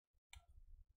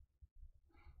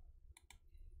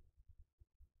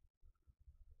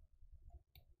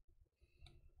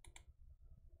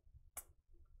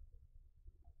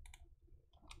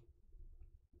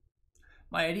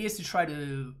 My idea is to try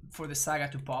for the Saga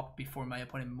to pop before my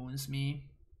opponent moons me.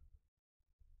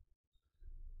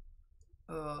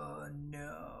 Oh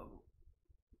no.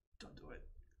 Don't do it.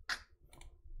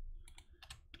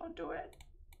 Don't do it.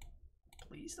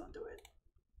 Please don't do it.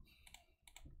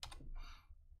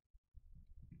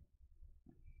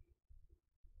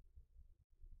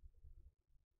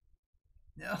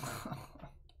 No.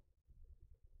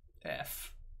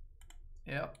 F.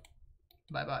 Yep.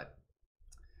 Bye-bye.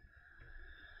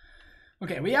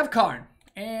 Okay, we have Karn,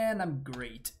 and I'm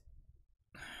great.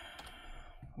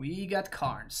 We got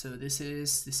Karn, so this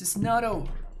is not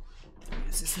over.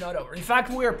 This is not over. In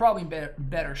fact, we are probably in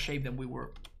better shape than we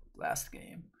were last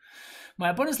game. My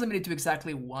opponent's limited to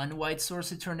exactly 1 white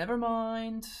source turn. Never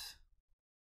mind.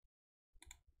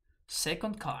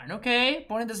 Second Karn. Okay,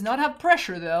 opponent does not have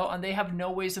pressure though, and they have no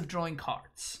ways of drawing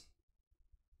cards.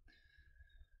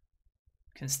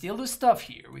 Can still do stuff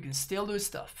here. We can still do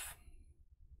stuff.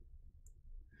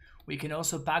 We can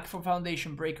also pack for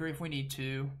Foundation Breaker if we need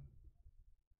to.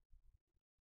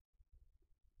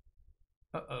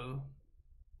 Uh-oh.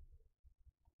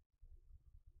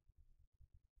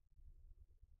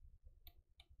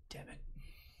 Damn it.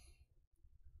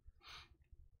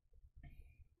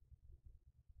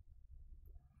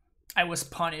 I was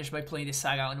punished by playing the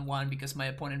Saga on 1 because my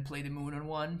opponent played the Moon on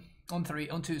 1.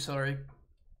 On 2, sorry.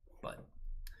 But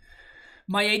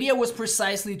my idea was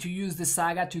precisely to use the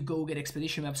Saga to go get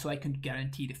Expedition Map so I could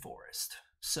guarantee the forest.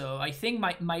 So I think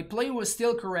my play was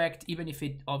still correct, even if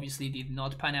it obviously did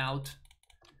not pan out.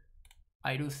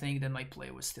 I do think that my play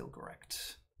was still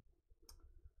correct.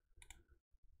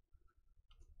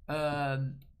 I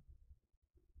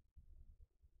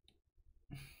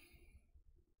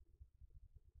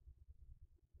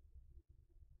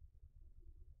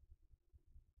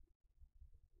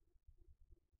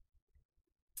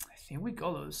think we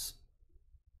got those.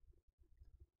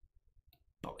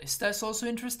 Ballista is also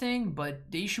interesting, but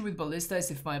the issue with Ballista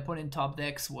is if my opponent top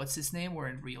decks what's his name, we're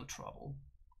in real trouble.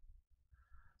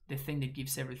 The thing that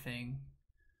gives everything.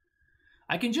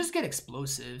 I can just get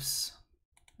explosives.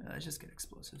 Just get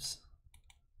explosives.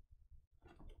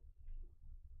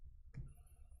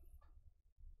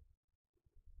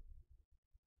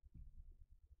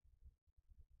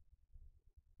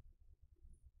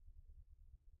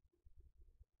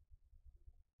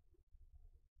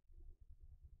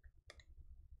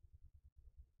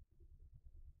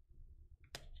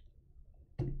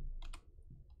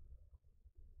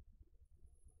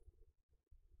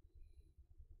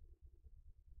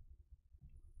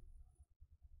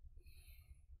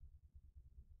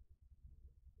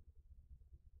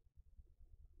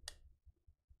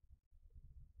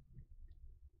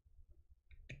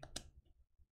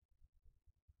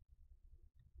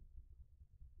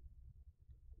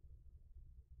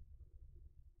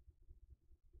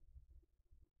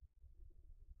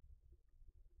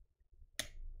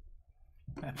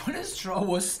 My opponent's draw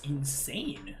was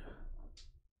insane.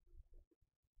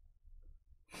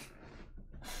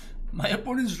 My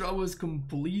opponent's draw was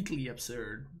completely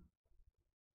absurd.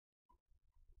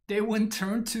 They went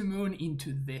turn 2 Moon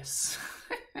into this.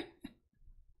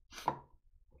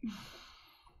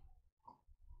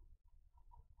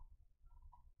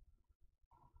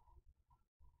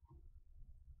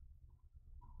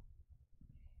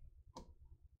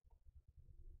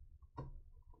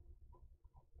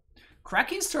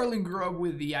 Cracking Sterling Grove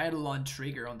with the Eidolon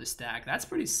trigger on the stack. That's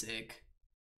pretty sick.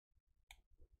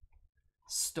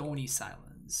 Stony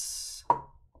Silence.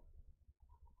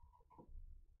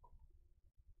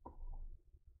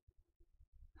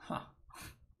 Huh.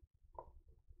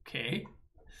 Okay.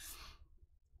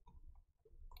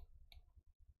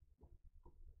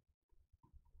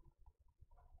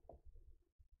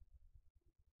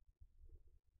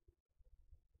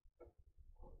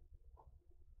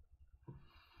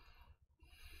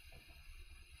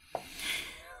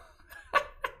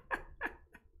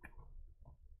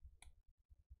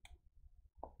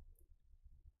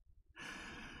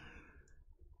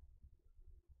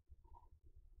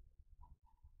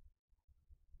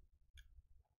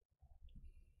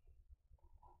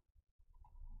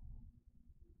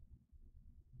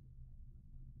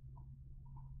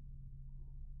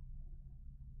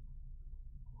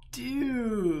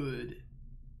 Dude.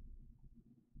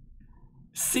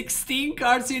 16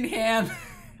 cards in hand.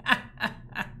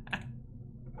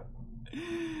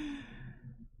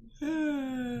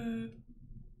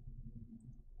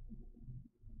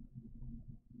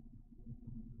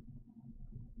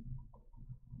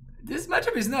 This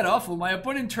matchup is not awful. My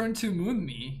opponent turned to moon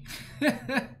me.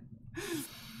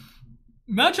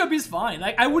 Matchup is fine.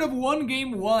 Like, I would have won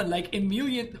game 1 like a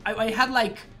million. I had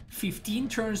like 15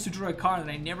 turns to draw a card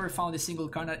and I never found a single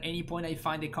card. At any point I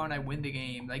find a card, I win the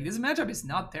game. Like, this matchup is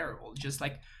not terrible. Just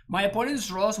like my opponent's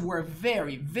draws were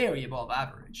very, very above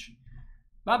average.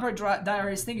 Vampire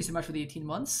Diaries, thank you so much for the 18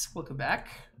 months. Welcome back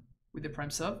with the Prime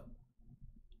sub.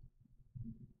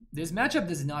 This matchup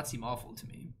does not seem awful to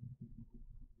me.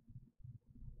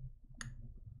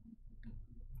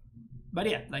 But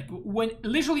yeah, like when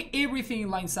literally everything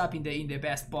lines up in the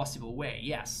best possible way,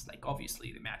 yes, like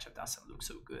obviously the matchup doesn't look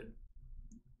so good.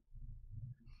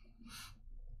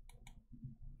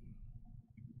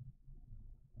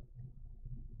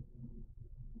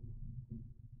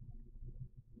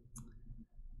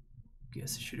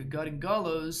 Guess I should have gotten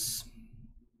Gallows.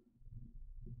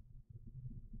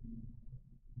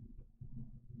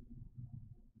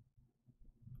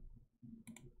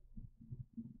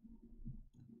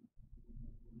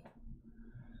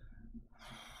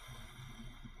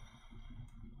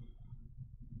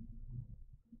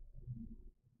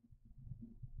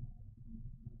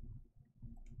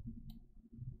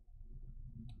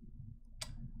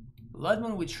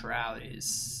 Bloodmoon with Shroud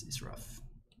is rough.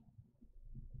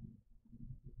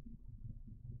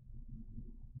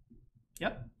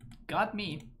 Yep, got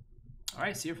me. All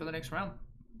right, see you for the next round.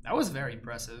 That was very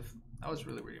impressive. That was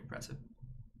really, really impressive.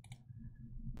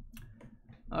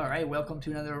 Alright, welcome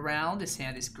to another round. This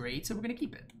hand is great, so we're gonna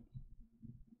keep it.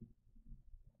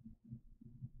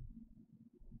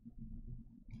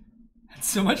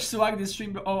 So much swag this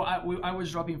stream. Oh, I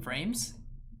was dropping frames?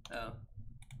 Oh.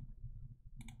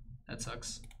 That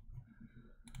sucks.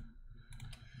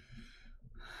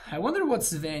 I wonder what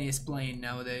Sven is playing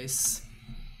nowadays.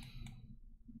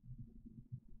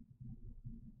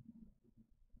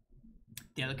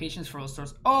 The allocations for all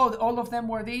stores. Oh, all of them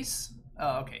were these?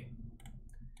 Oh, okay.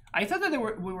 I thought that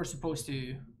we were supposed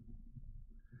to...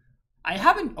 I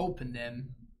haven't opened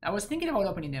them. I was thinking about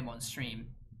opening them on stream.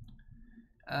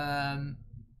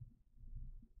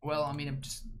 Well, I mean, I'm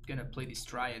just gonna play this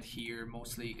Dryad here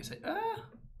mostly because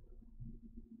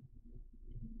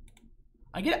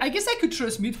I guess I could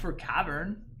transmute for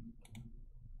Cavern.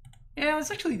 Yeah,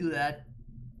 let's actually do that.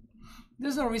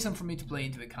 There's no reason for me to play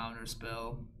into a counter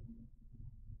spell.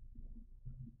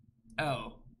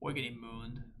 Oh, we're getting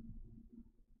mooned.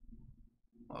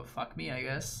 Well, fuck me, I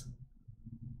guess.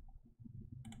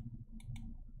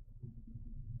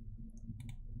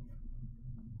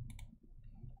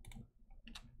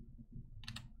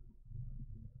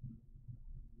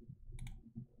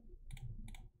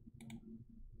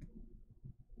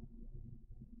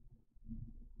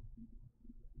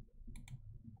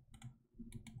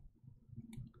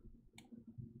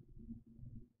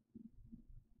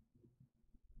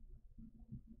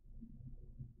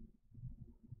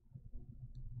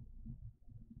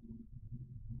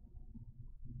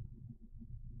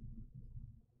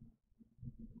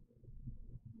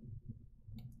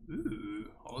 Ooh,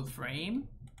 old frame.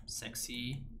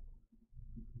 Sexy.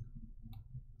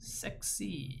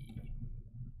 Sexy.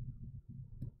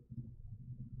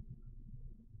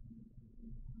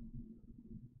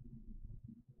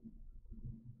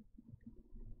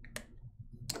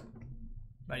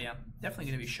 But yeah, definitely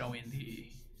gonna be showing the...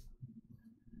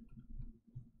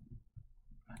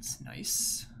 That's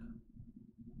nice.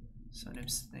 So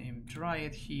name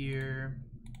Dryad here.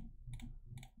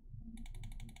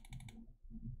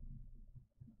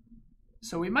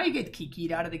 So we might get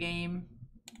Kiki'd out of the game,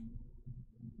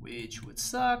 which would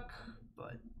suck,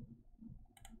 but...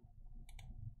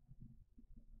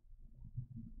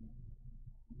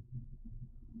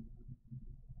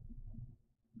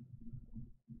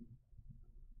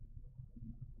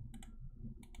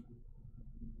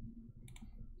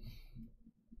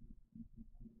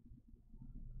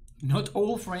 Not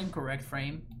all frame, correct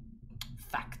frame.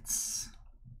 Facts.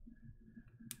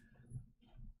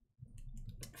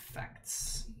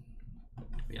 Facts.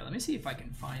 But yeah, let me see if I can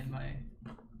find my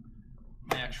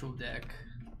actual deck.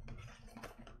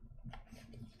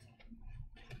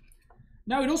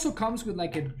 Now it also comes with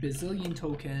like a bazillion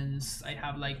tokens. I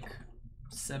have like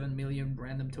 7 million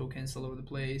random tokens all over the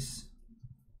place.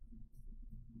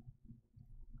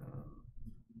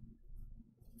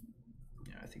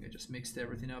 Yeah, I think I just mixed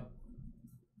everything up.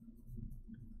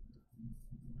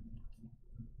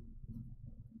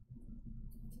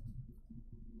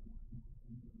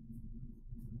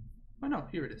 Oh no,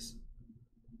 here it is.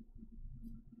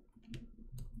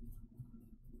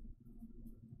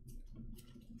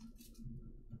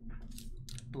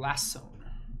 Blast Zone.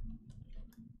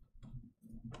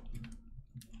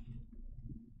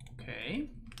 Okay.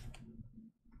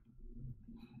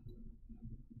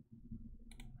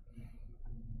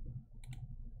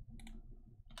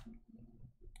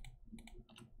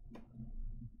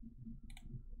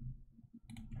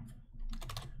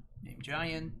 Name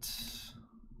Giant.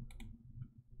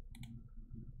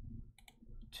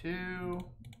 2,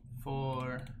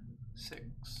 4, 6.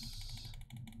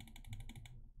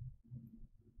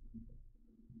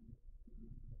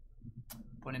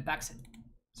 Opponent backs it.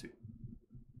 Sweet.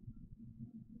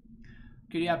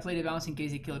 Could you have played a bounce in case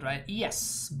they kill Dryad?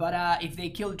 Yes, but if they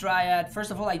kill Dryad,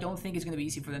 first of all, I don't think it's going to be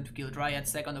easy for them to kill Dryad.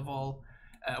 Second of all,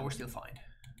 we're still fine.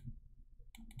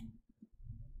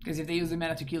 Because if they use the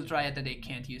mana to kill Dryad, then they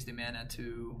can't use the mana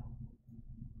to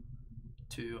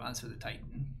answer the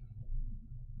Titan.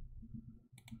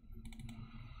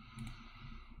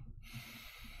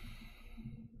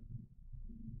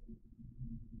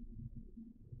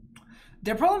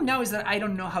 The problem now is that I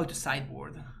don't know how to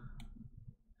sideboard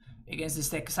against this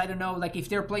deck, because I don't know, like, if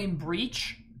they're playing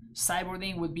Breach,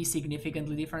 sideboarding would be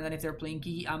significantly different than if they're playing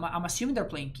Kiki. I'm assuming they're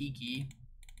playing Kiki.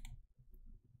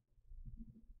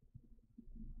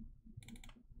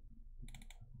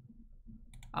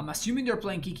 I'm assuming they're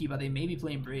playing Kiki, but they may be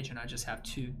playing Breach, and I just have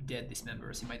 2 dead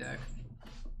dismembers in my deck.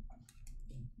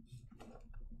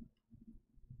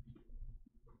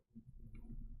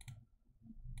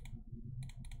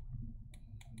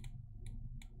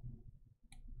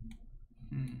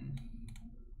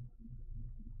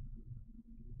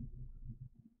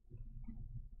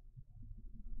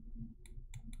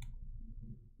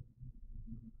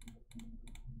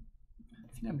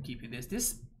 I'm keeping this.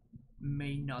 This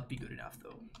may not be good enough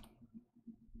though.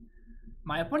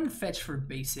 My opponent fetched for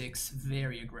basics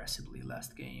very aggressively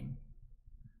last game.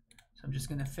 So I'm just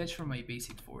gonna fetch for my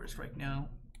basic forest right now.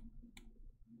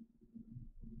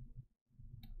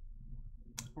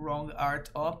 Wrong art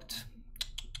opt.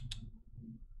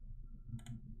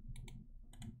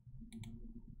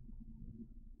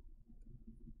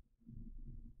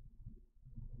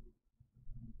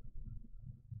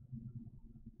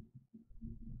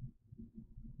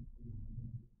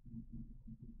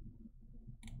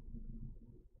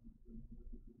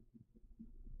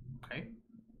 Okay.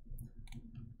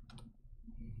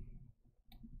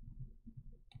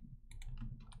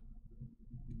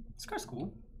 This card's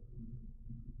cool.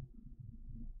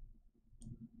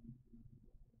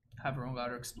 Have wrong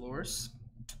outer explorers.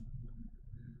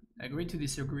 Agree to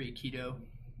disagree, Keto.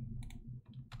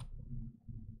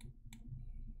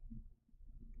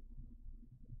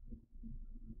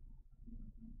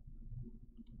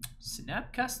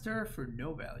 Snapcaster for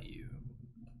no value.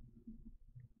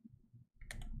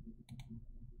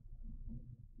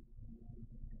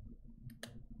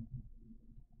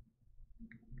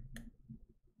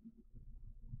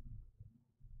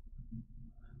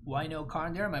 Why no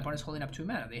Karn there? My opponent's holding up 2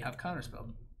 mana. They have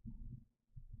counterspell.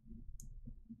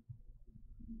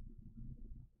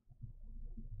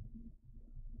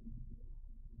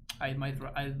 I'd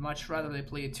much rather they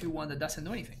play a 2-1 that doesn't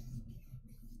do anything.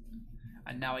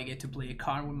 And now I get to play a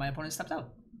Karn when my opponent steps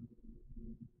out.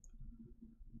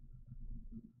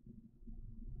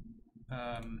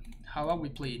 How about we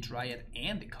play a Dryad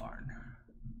and a Karn?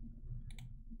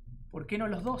 ¿Por qué no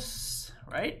los dos?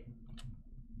 Right?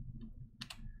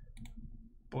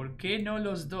 ¿Por qué no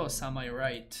los dos? Am I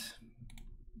right?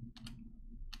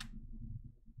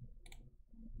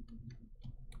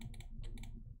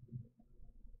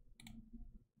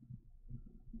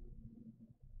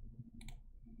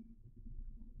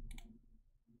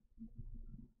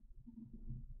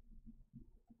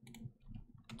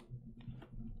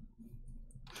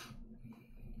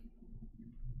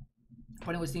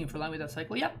 When I was thinking for line with that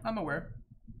cycle, yeah, I'm aware.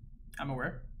 I'm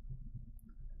aware.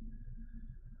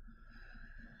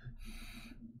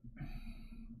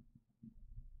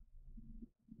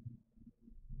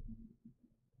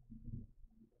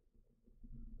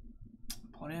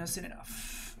 Opponent has seen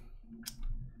enough.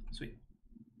 Sweet.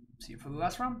 See you for the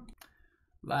last round.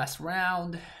 Last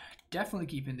round. Definitely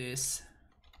keeping this.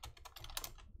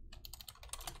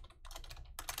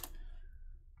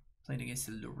 Playing against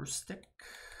the Lurrus deck.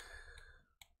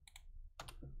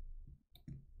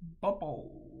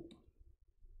 Bubble.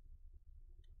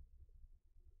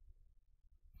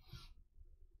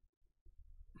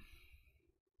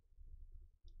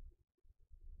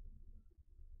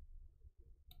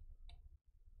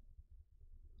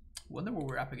 Wonder what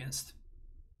we're up against.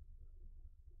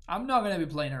 I'm not gonna be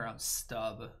playing around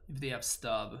stub if they have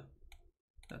stub.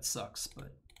 That sucks,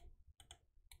 but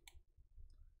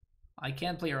I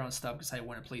can't play around stub because I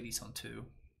want to play these on 2.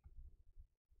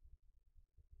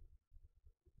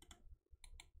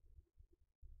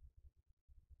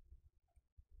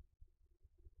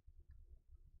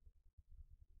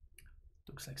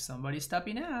 Looks like somebody's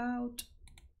tapping out.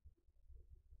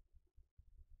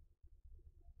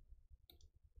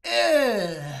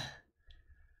 Ugh.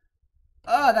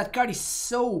 Oh, that card is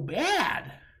so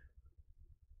bad.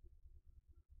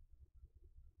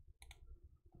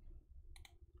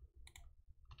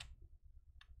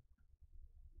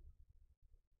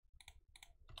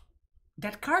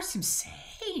 That card seems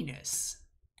heinous.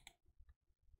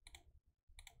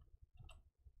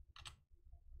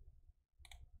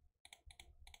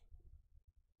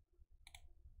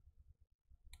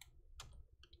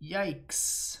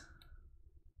 Yikes.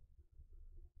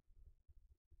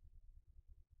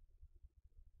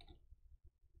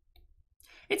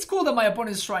 It's cool that my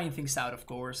opponent is trying things out, of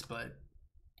course, but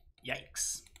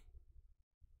yikes.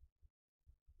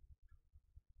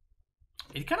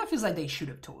 It kind of feels like they should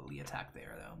have totally attacked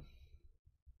there, though.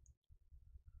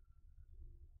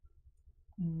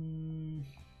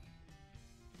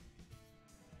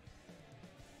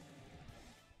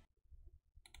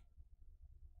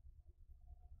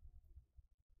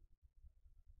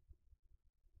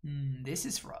 This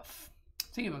is rough.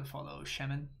 Think about the follow,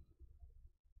 Shaman.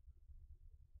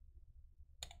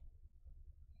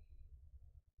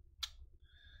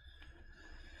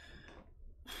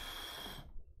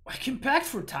 I can pack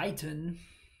for Titan.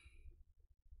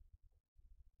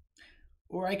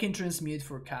 Or I can transmute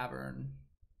for Cavern.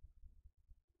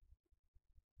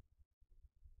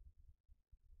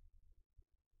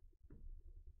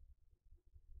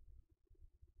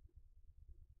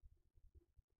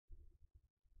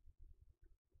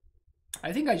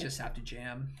 I think I just have to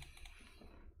jam.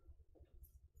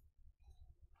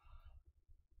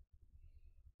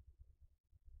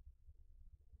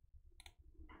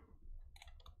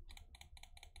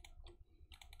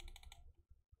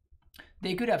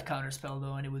 They could have counterspell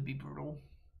though, and it would be brutal.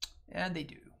 And they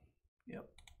do. Yep.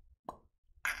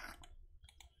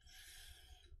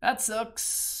 That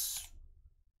sucks.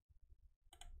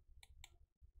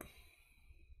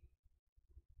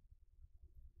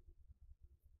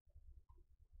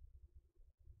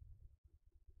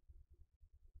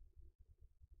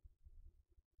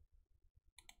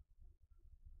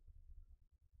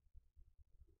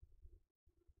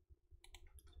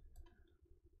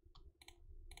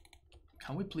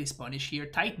 Can we please punish here?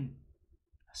 Titan.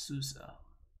 Azusa.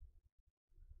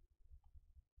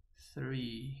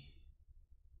 3.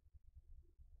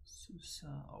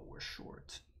 Azusa. Oh, we're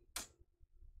short.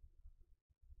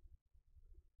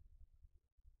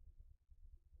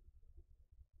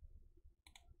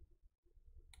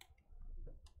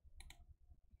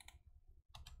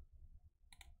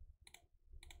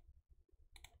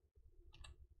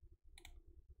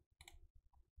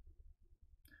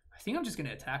 I think I'm just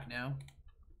gonna attack now.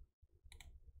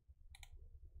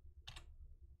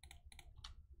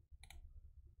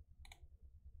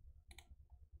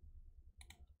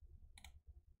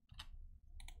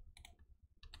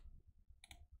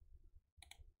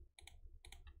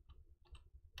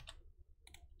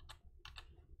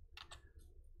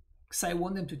 Because I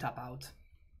want them to tap out.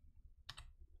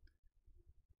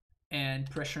 And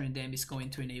pressuring them is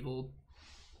going to enable...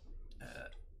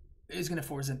 is going to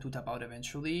force them to tap out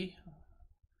eventually.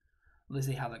 Unless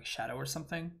they have like a shadow or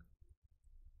something.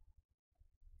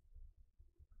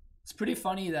 It's pretty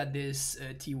funny that this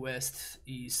T-West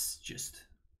is just...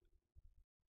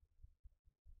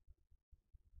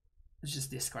 it's just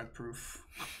discard proof,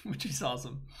 which is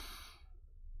awesome.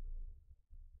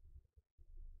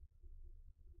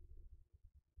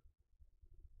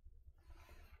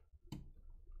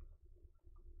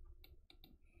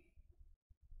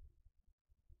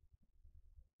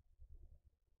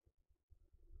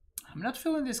 I'm not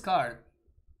feeling this card.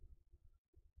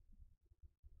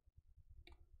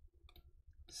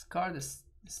 This card does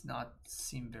not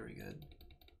seem very good.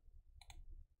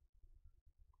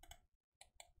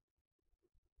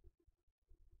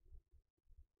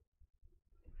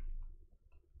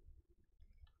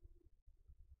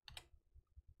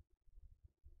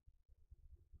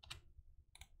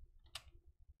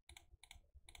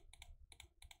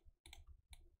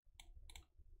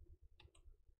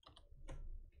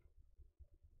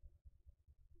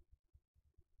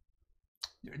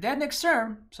 They're dead next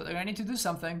turn, so they're gonna need to do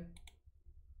something.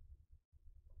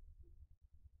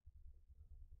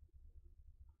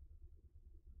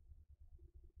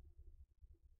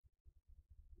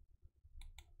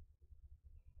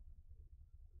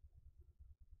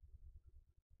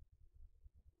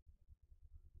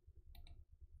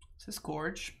 This is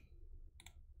Scourge.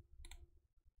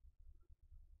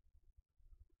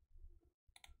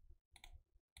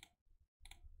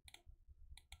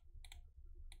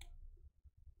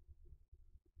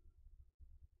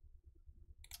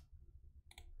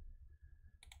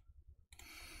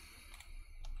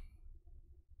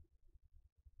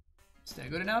 Is that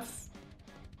good enough?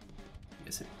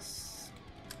 Yes, it is.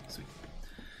 Sweet.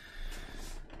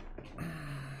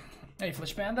 Hey,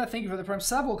 Flesh Panda, thank you for the Prime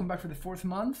sub. Welcome back for the 4th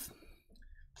month.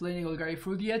 Playing Golgari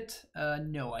Fruit yet?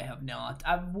 No, I have not.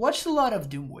 I've watched a lot of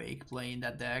Doomwake playing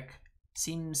that deck.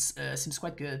 Seems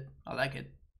quite good. I like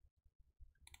it.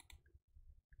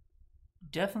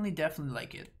 Definitely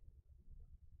like it.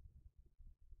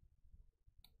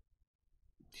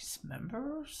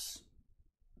 Dismembers?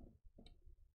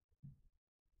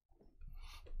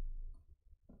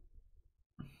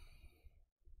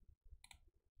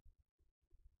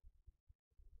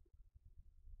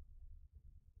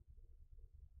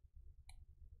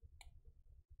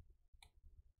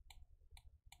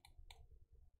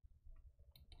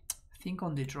 I think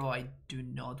on the draw I do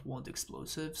not want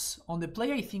explosives. On the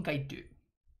play I think I do.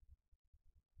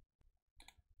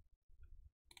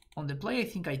 On the play I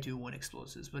think I do want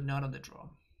explosives, but not on the draw.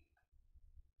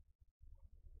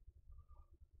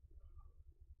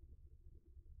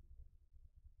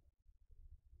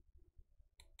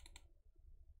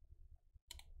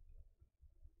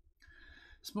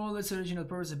 Small its original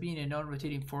purpose of being a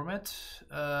non-rotating format.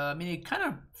 I mean, it kind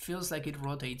of feels like it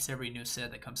rotates every new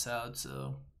set that comes out,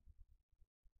 so...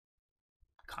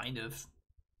 kind of.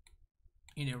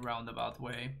 In a roundabout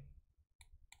way.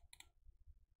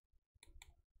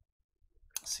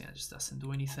 See, it just doesn't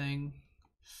do anything.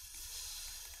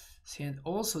 His hand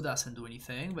also doesn't do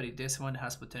anything, but this one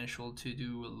has potential to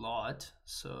do a lot,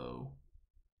 so...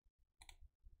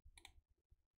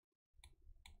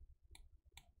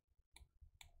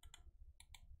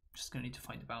 Just gonna need to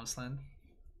find the bounce land.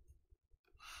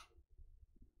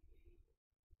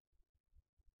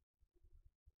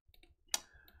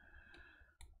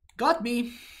 Got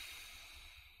me!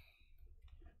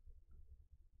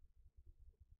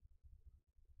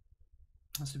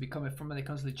 Has to become a format that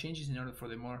constantly changes in order for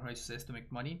the more races to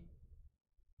make money.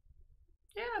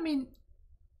 Yeah, I mean,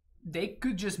 they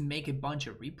could just make a bunch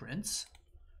of reprints.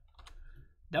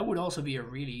 That would also be a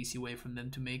really easy way for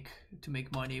them to make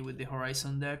money with the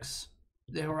Horizon decks,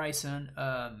 the Horizon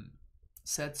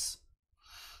sets.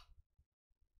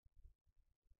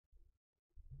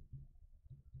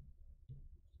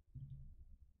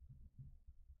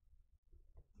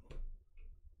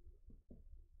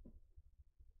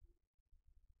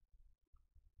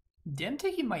 Them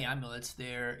taking my amulets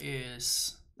there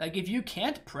is like, if you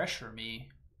can't pressure me,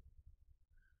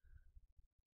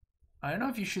 I don't know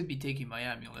if you should be taking my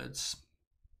amulets.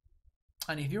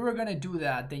 And if you were gonna do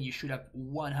that, then you should have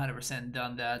 100%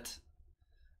 done that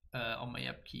on my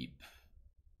upkeep.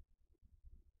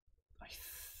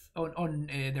 On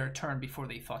their turn before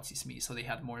they Thoughtseize me, so they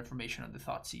had more information on the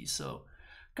Thoughtseize. So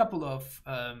a couple of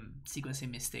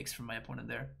sequencing mistakes from my opponent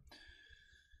there.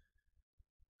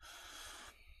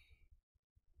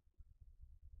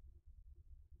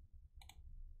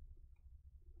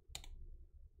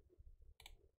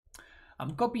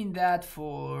 I'm copying that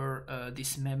for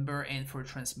Dismember and for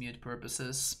Transmute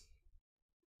purposes.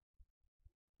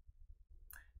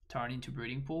 Turn into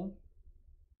Breeding Pool.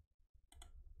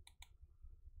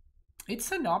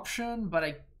 It's an option, but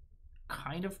I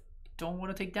kind of don't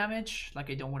want to take damage. Like,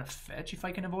 I don't want to fetch if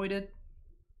I can avoid it.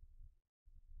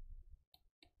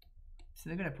 So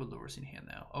they're gonna put Lurrus in hand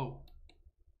now. Oh.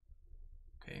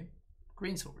 Okay.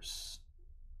 Green source.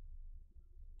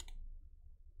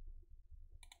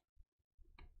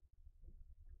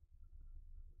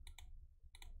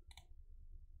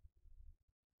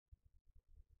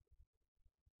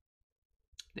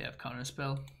 They have counter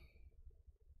spell.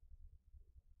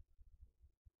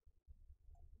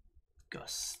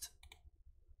 Gust.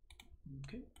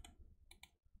 Okay.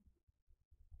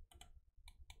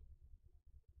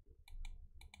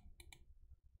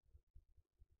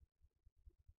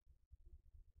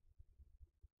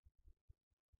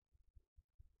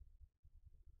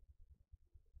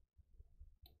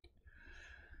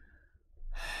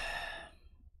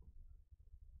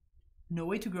 No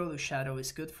Way to Grow the Shadow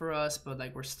is good for us, but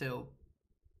like we're still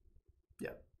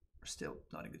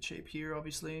not in good shape here,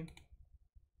 obviously.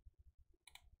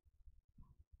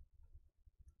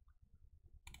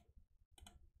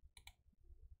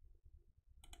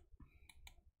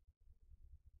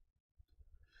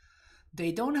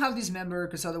 They don't have Dismember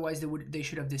because otherwise they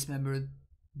should have dismembered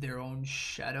their own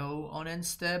Shadow on end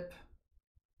step.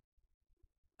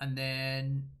 And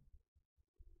then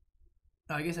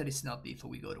I guess that it's not lethal,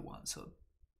 we go to 1, so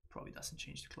probably doesn't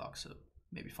change the clock, so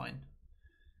maybe fine.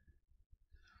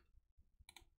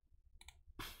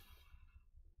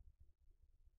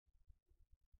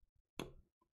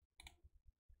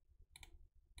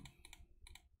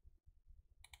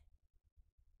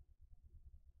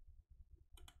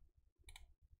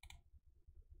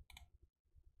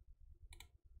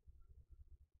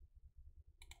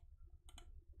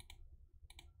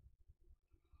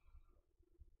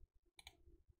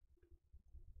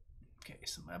 Okay,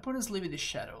 so my opponent's leaving the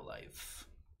Shadow life.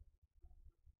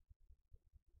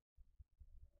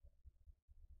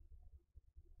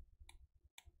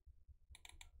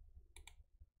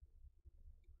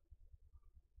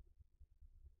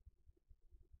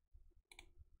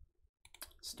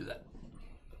 Let's do that.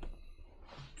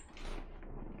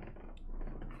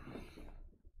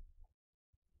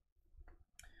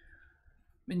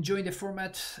 Enjoying the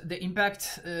format, the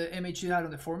impact MHG had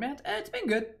on the format. It's been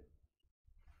good.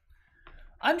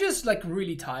 I'm just like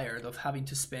really tired of having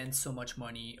to spend so much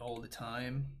money all the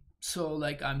time. So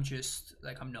like I'm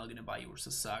not gonna buy Ursa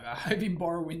Saga. I've been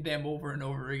borrowing them over and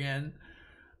over again.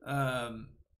 I'm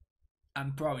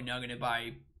probably not gonna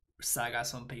buy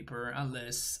Sagas on paper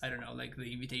unless, I don't know, like the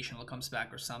Invitational comes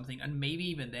back or something, and maybe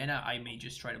even then I may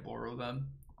just try to borrow them.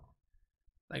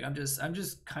 Like I'm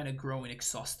just kind of growing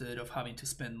exhausted of having to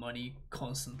spend money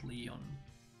constantly on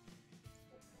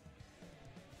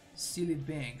Sealed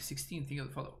Bank. 16 thing of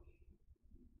the follow.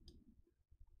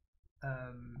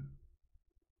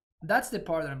 That's the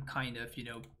part that I'm kind of, you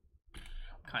know,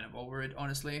 kind of over it,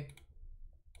 honestly.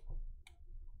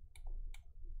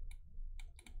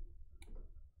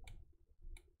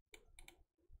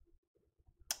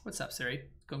 What's up, Siri?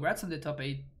 Congrats on the top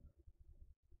 8.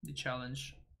 The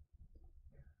challenge.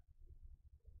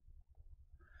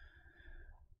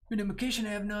 Unification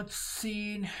I have not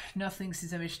seen. Nothing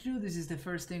since MH2. This is the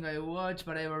first thing I watch,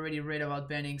 but I've already read about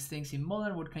banning things in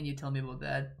Modern. What can you tell me about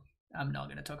that? I'm not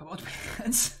gonna talk about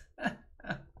bans.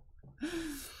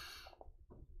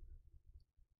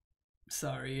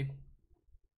 Sorry.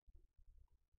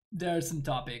 There are some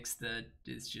topics that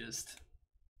is just...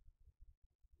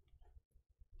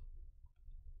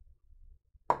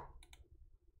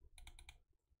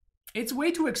 It's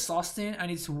way too exhausting and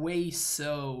it's way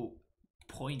so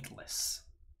pointless.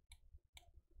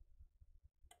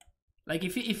 Like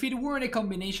if it weren't a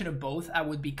combination of both, I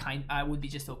would be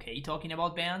just okay talking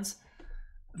about bans.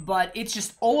 But it's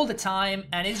just all the time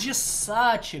and it's just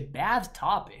such a bad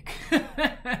topic.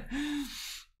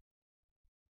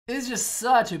 It's just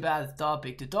such a bad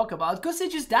topic to talk about because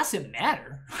it just doesn't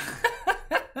matter.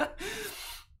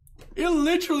 It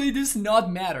literally does not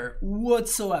matter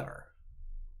whatsoever.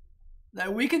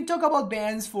 Like we can talk about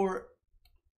bans for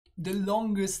the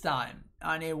longest time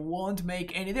and it won't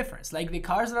make any difference. Like the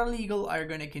cards that are legal are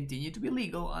going to continue to be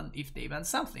legal, and if they ban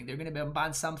something, they're going to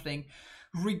ban something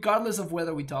regardless of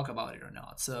whether we talk about it or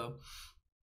not. So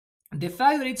the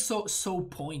fact that it's so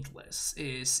pointless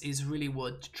is really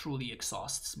what truly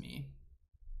exhausts me.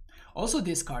 Also,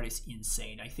 this card is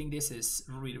insane. I think this is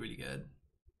really, really good.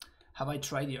 Have I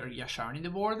tried the Yasharn in the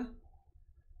board?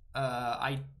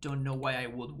 I don't know why I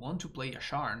would want to play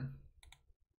Yasharn.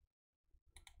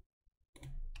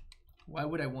 Why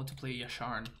would I want to play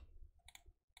Yasharn?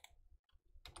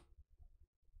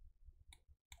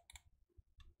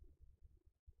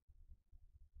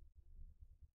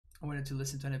 I wanted to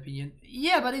listen to an opinion.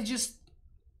 Yeah, but it just...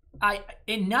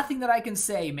 and nothing that I can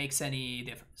say makes any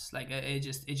difference. Like, it's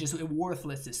just a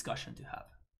worthless discussion to have.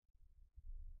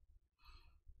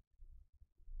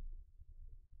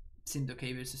 Seemed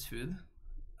okay versus Food.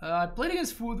 I played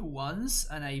against Food once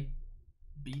and I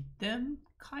beat them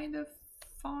kind of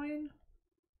fine.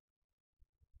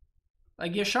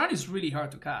 Like Yasharn is really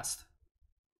hard to cast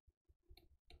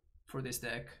for this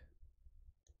deck.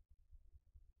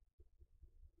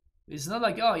 It's not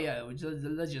like, oh yeah,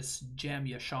 let's just jam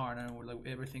Yasharn and we're like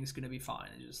everything's gonna be fine.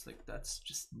 It's just like that's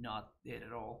just not it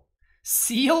at all.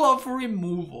 Seal of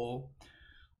Removal.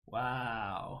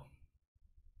 Wow.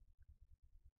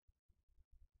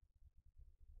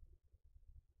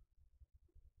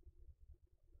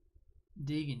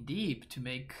 Digging deep to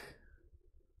make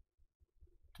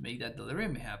that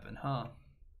delirium happen, huh?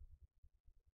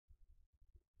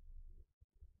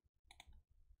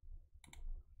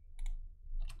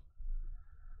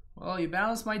 Well, you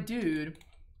balanced my dude.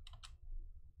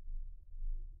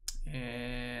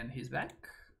 And he's back.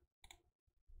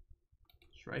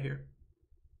 It's right here.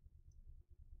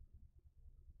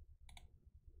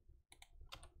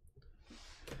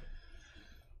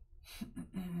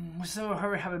 So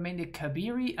her have a mainly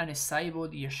Kabiri and a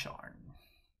Saibod Yasharn.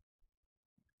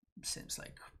 Seems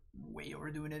like way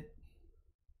overdoing it.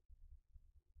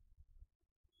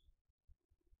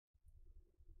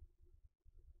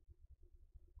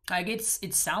 Like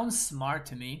it sounds smart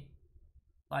to me.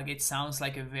 Like it sounds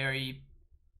like a very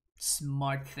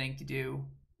smart thing to do.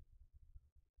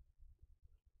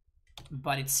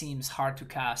 But it seems hard to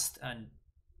cast, and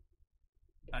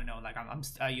I don't know, like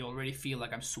I already feel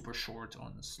like I'm super short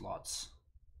on the slots.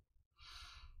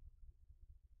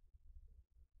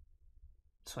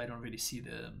 So I don't really see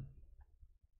the...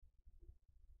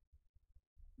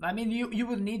 I mean, you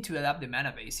would need to adapt the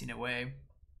mana base in a way.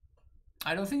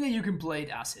 I don't think that you can play it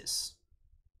as is.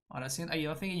 Honestly, I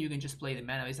don't think you can just play the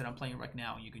mana base that I'm playing right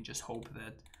now. You can just hope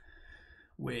that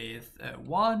with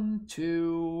 1,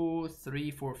 2,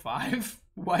 3, 4, 5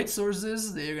 white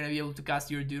sources, they're gonna be able to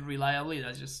cast your dude reliably.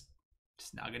 That's just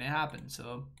not gonna happen.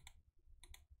 So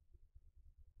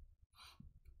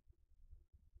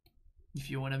if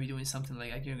you want to be doing something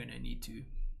like that, you're gonna need to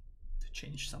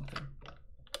change something.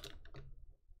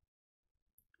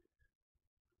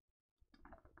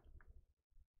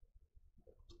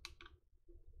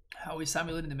 How is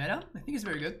AmuLIT in the meta? I think it's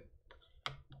very good.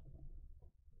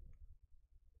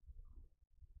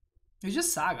 It's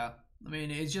just Saga. I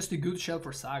mean, it's just a good shell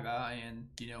for Saga, and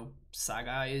you know,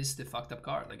 Saga is the fucked up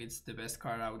card. Like, it's the best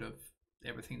card out of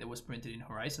everything that was printed in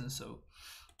Horizon, so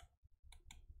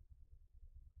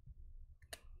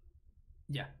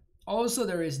yeah. Also,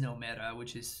 there is no meta,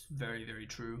 which is very, very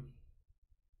true.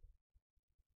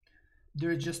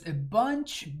 There's just a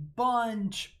bunch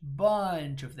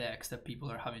of decks that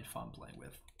people are having fun playing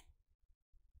with.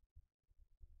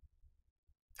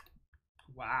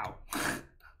 Wow.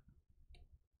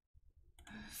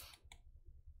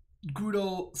 good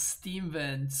old Steam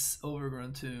Vents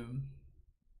Overgrown Tomb.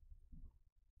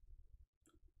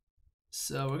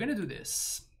 So we're gonna do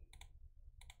this.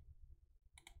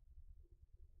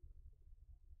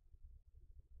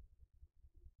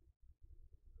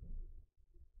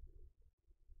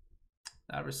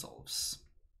 That resolves.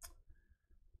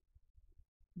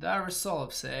 That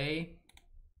resolves, eh?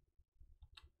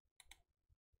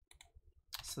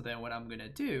 So then what I'm gonna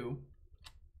do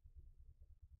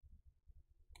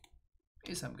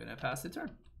is I'm gonna pass the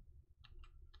turn.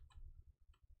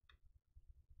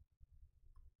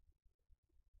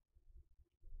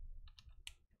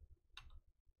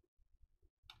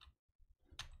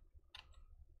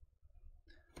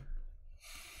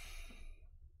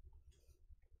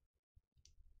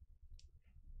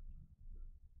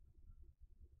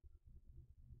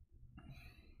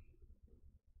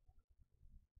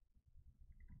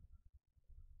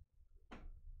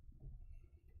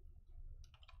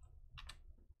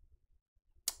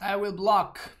 I will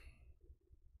block.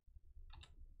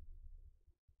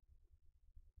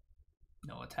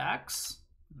 No attacks.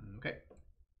 Okay.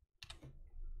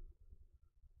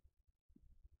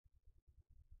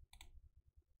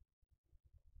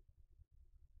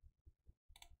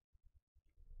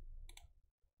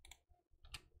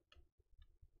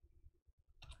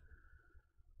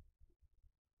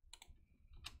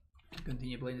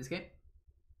 Continue playing this game.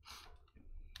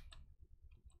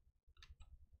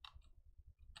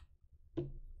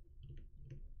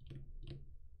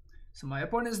 So my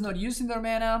opponent is not using their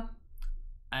mana,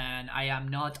 and I am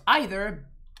not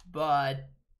either, but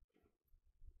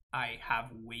I have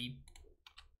way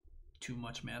too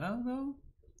much mana though.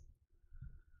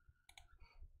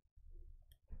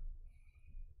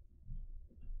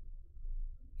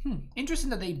 Interesting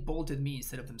that they bolted me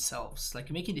instead of themselves. Like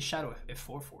making the shadow a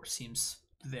 4/4 seems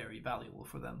very valuable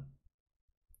for them.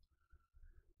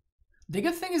 The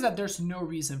good thing is that there's no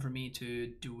reason for me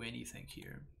to do anything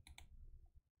here.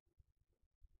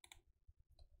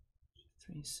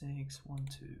 3, 6, 1,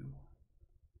 2.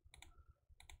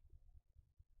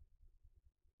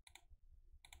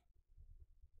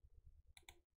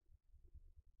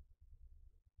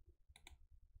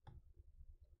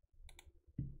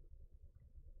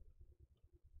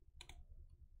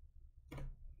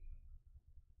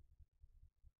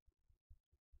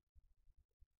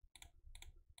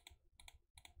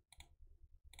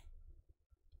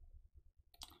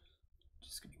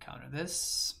 Just gonna counter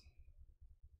this.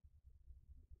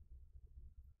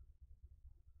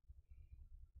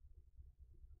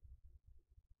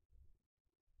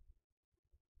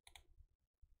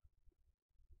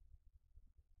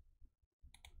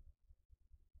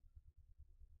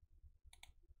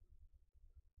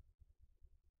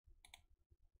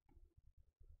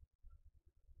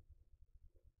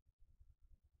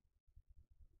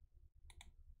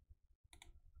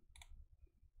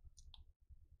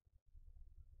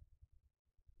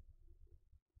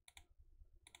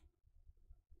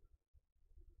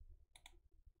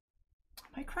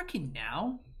 Am I cracking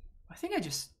now? I think I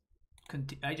just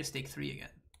take 3 again.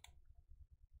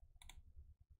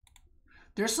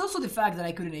 There's also the fact that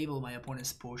I could enable my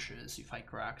opponent's pushes if I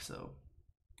crack, so.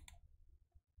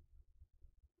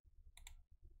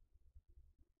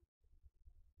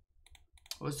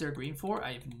 What's their green for?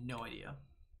 I have no idea.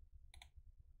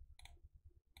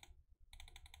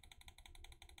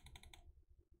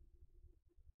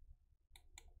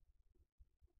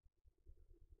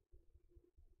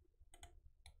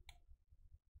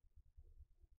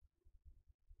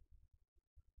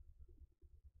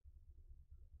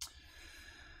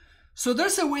 So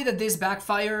there's a way that this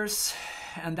backfires,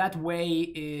 and that way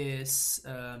is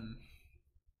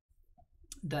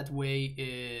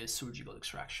surgical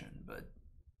extraction, but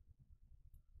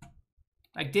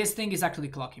like this thing is actually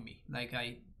clocking me. Like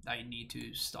I need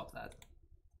to stop that.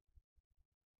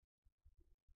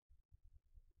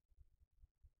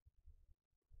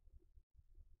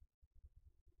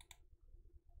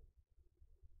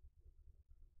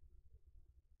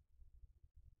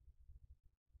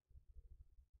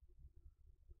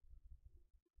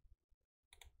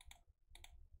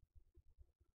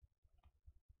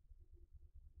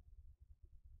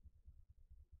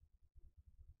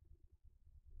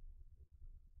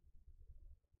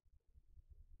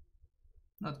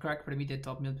 Not crack, but immediate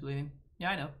top mid bleeding.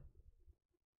 Yeah, I know.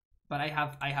 But I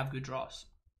have good draws.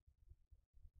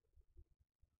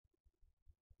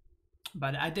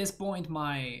 But at this point,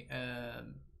 my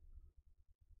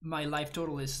my life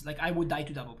total is like I would die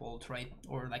to double bolt, right?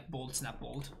 Or like bolt, snap,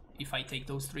 bolt if I take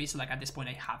those 3. So like at this point,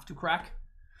 I have to crack,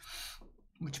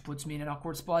 which puts me in an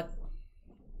awkward spot.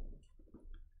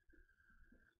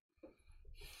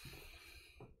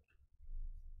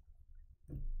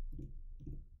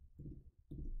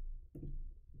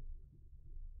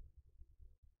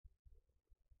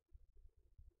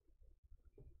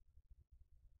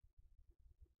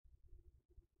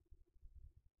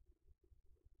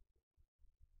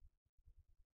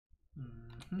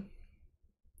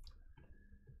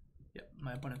 Yep,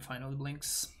 my opponent finally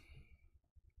blinks.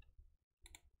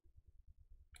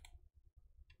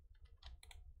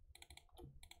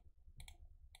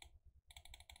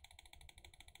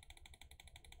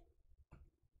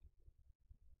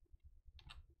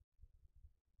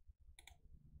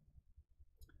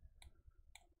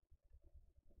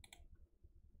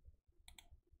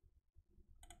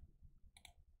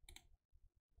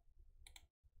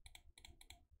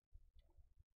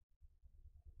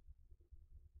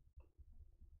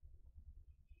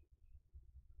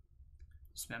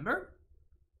 Dismember?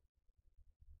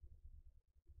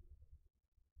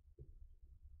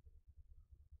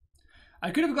 I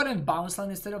could have gotten Bounce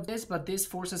Land instead of this, but this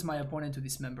forces my opponent to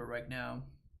dismember right now.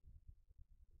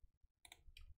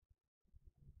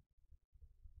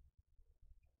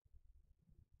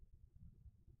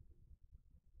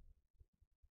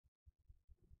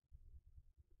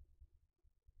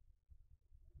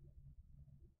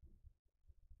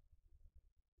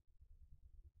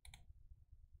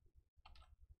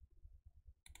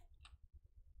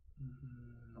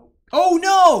 Oh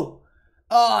no!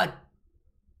 Oh,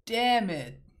 damn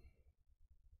it.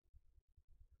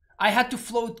 I had to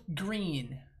float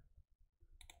green.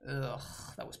 Ugh,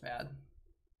 that was bad.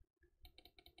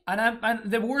 And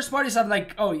the worst part is I'm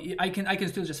like, oh, I can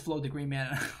still just float the green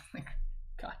man.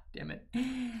 God damn it.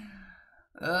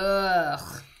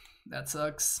 Ugh, that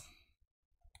sucks.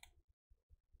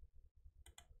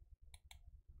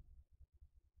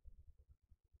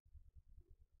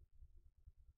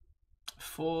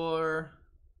 Four.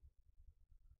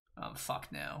 I'm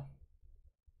fucked now.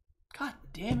 God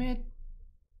damn it.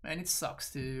 Man, it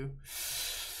sucks too.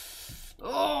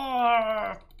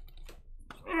 Oh,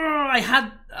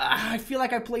 I feel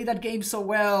like I played that game so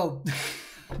well.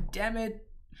 Damn it.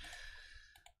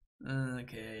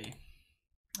 Okay.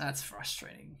 That's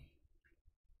frustrating.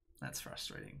 That's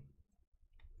frustrating.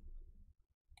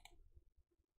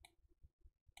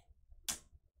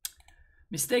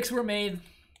 Mistakes were made.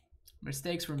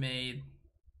 Mistakes were made.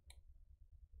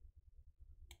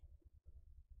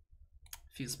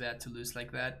 Feels bad to lose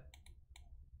like that.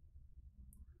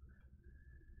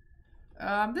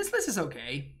 This list is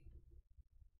okay.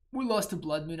 We lost to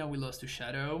Blood Moon and we lost to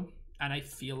Shadow. And I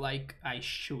feel like I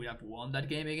should have won that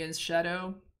game against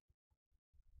Shadow.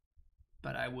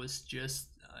 But I was just...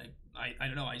 I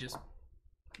don't know, I just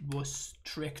was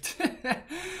tricked.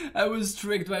 I was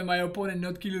tricked by my opponent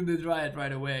not killing the Dryad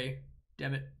right away.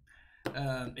 Damn it.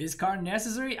 Is Karn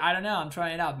necessary? I don't know, I'm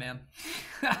trying it out, man.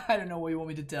 I don't know what you want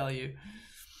me to tell you.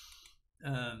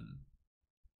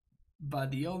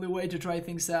 But the only way to try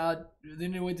things out, the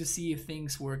only way to see if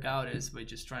things work out is by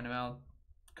just trying them out.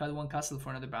 Cut one castle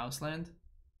for another bounce land.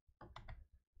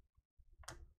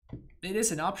 It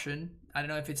is an option. I don't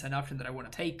know if it's an option that I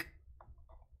want to take.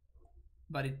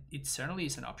 But it certainly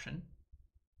is an option.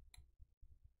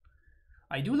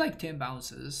 I do like 10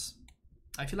 bounces.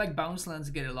 I feel like bounce lands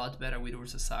get a lot better with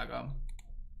Urza Saga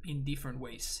in different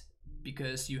ways.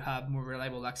 Because you have more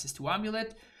reliable access to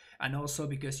AmuLIT, and also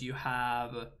because you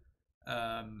have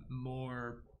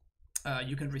more...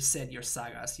 you can reset your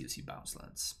sagas using bounce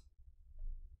lands.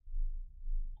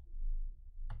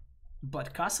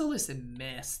 But Castle is a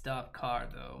messed up card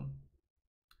though.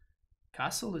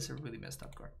 Castle is a really messed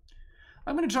up card.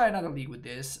 I'm going to try another league with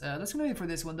this. That's going to be it for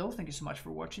this one though. Thank you so much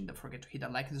for watching. Don't forget to hit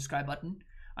that like and subscribe button.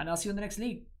 And I'll see you in the next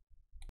league.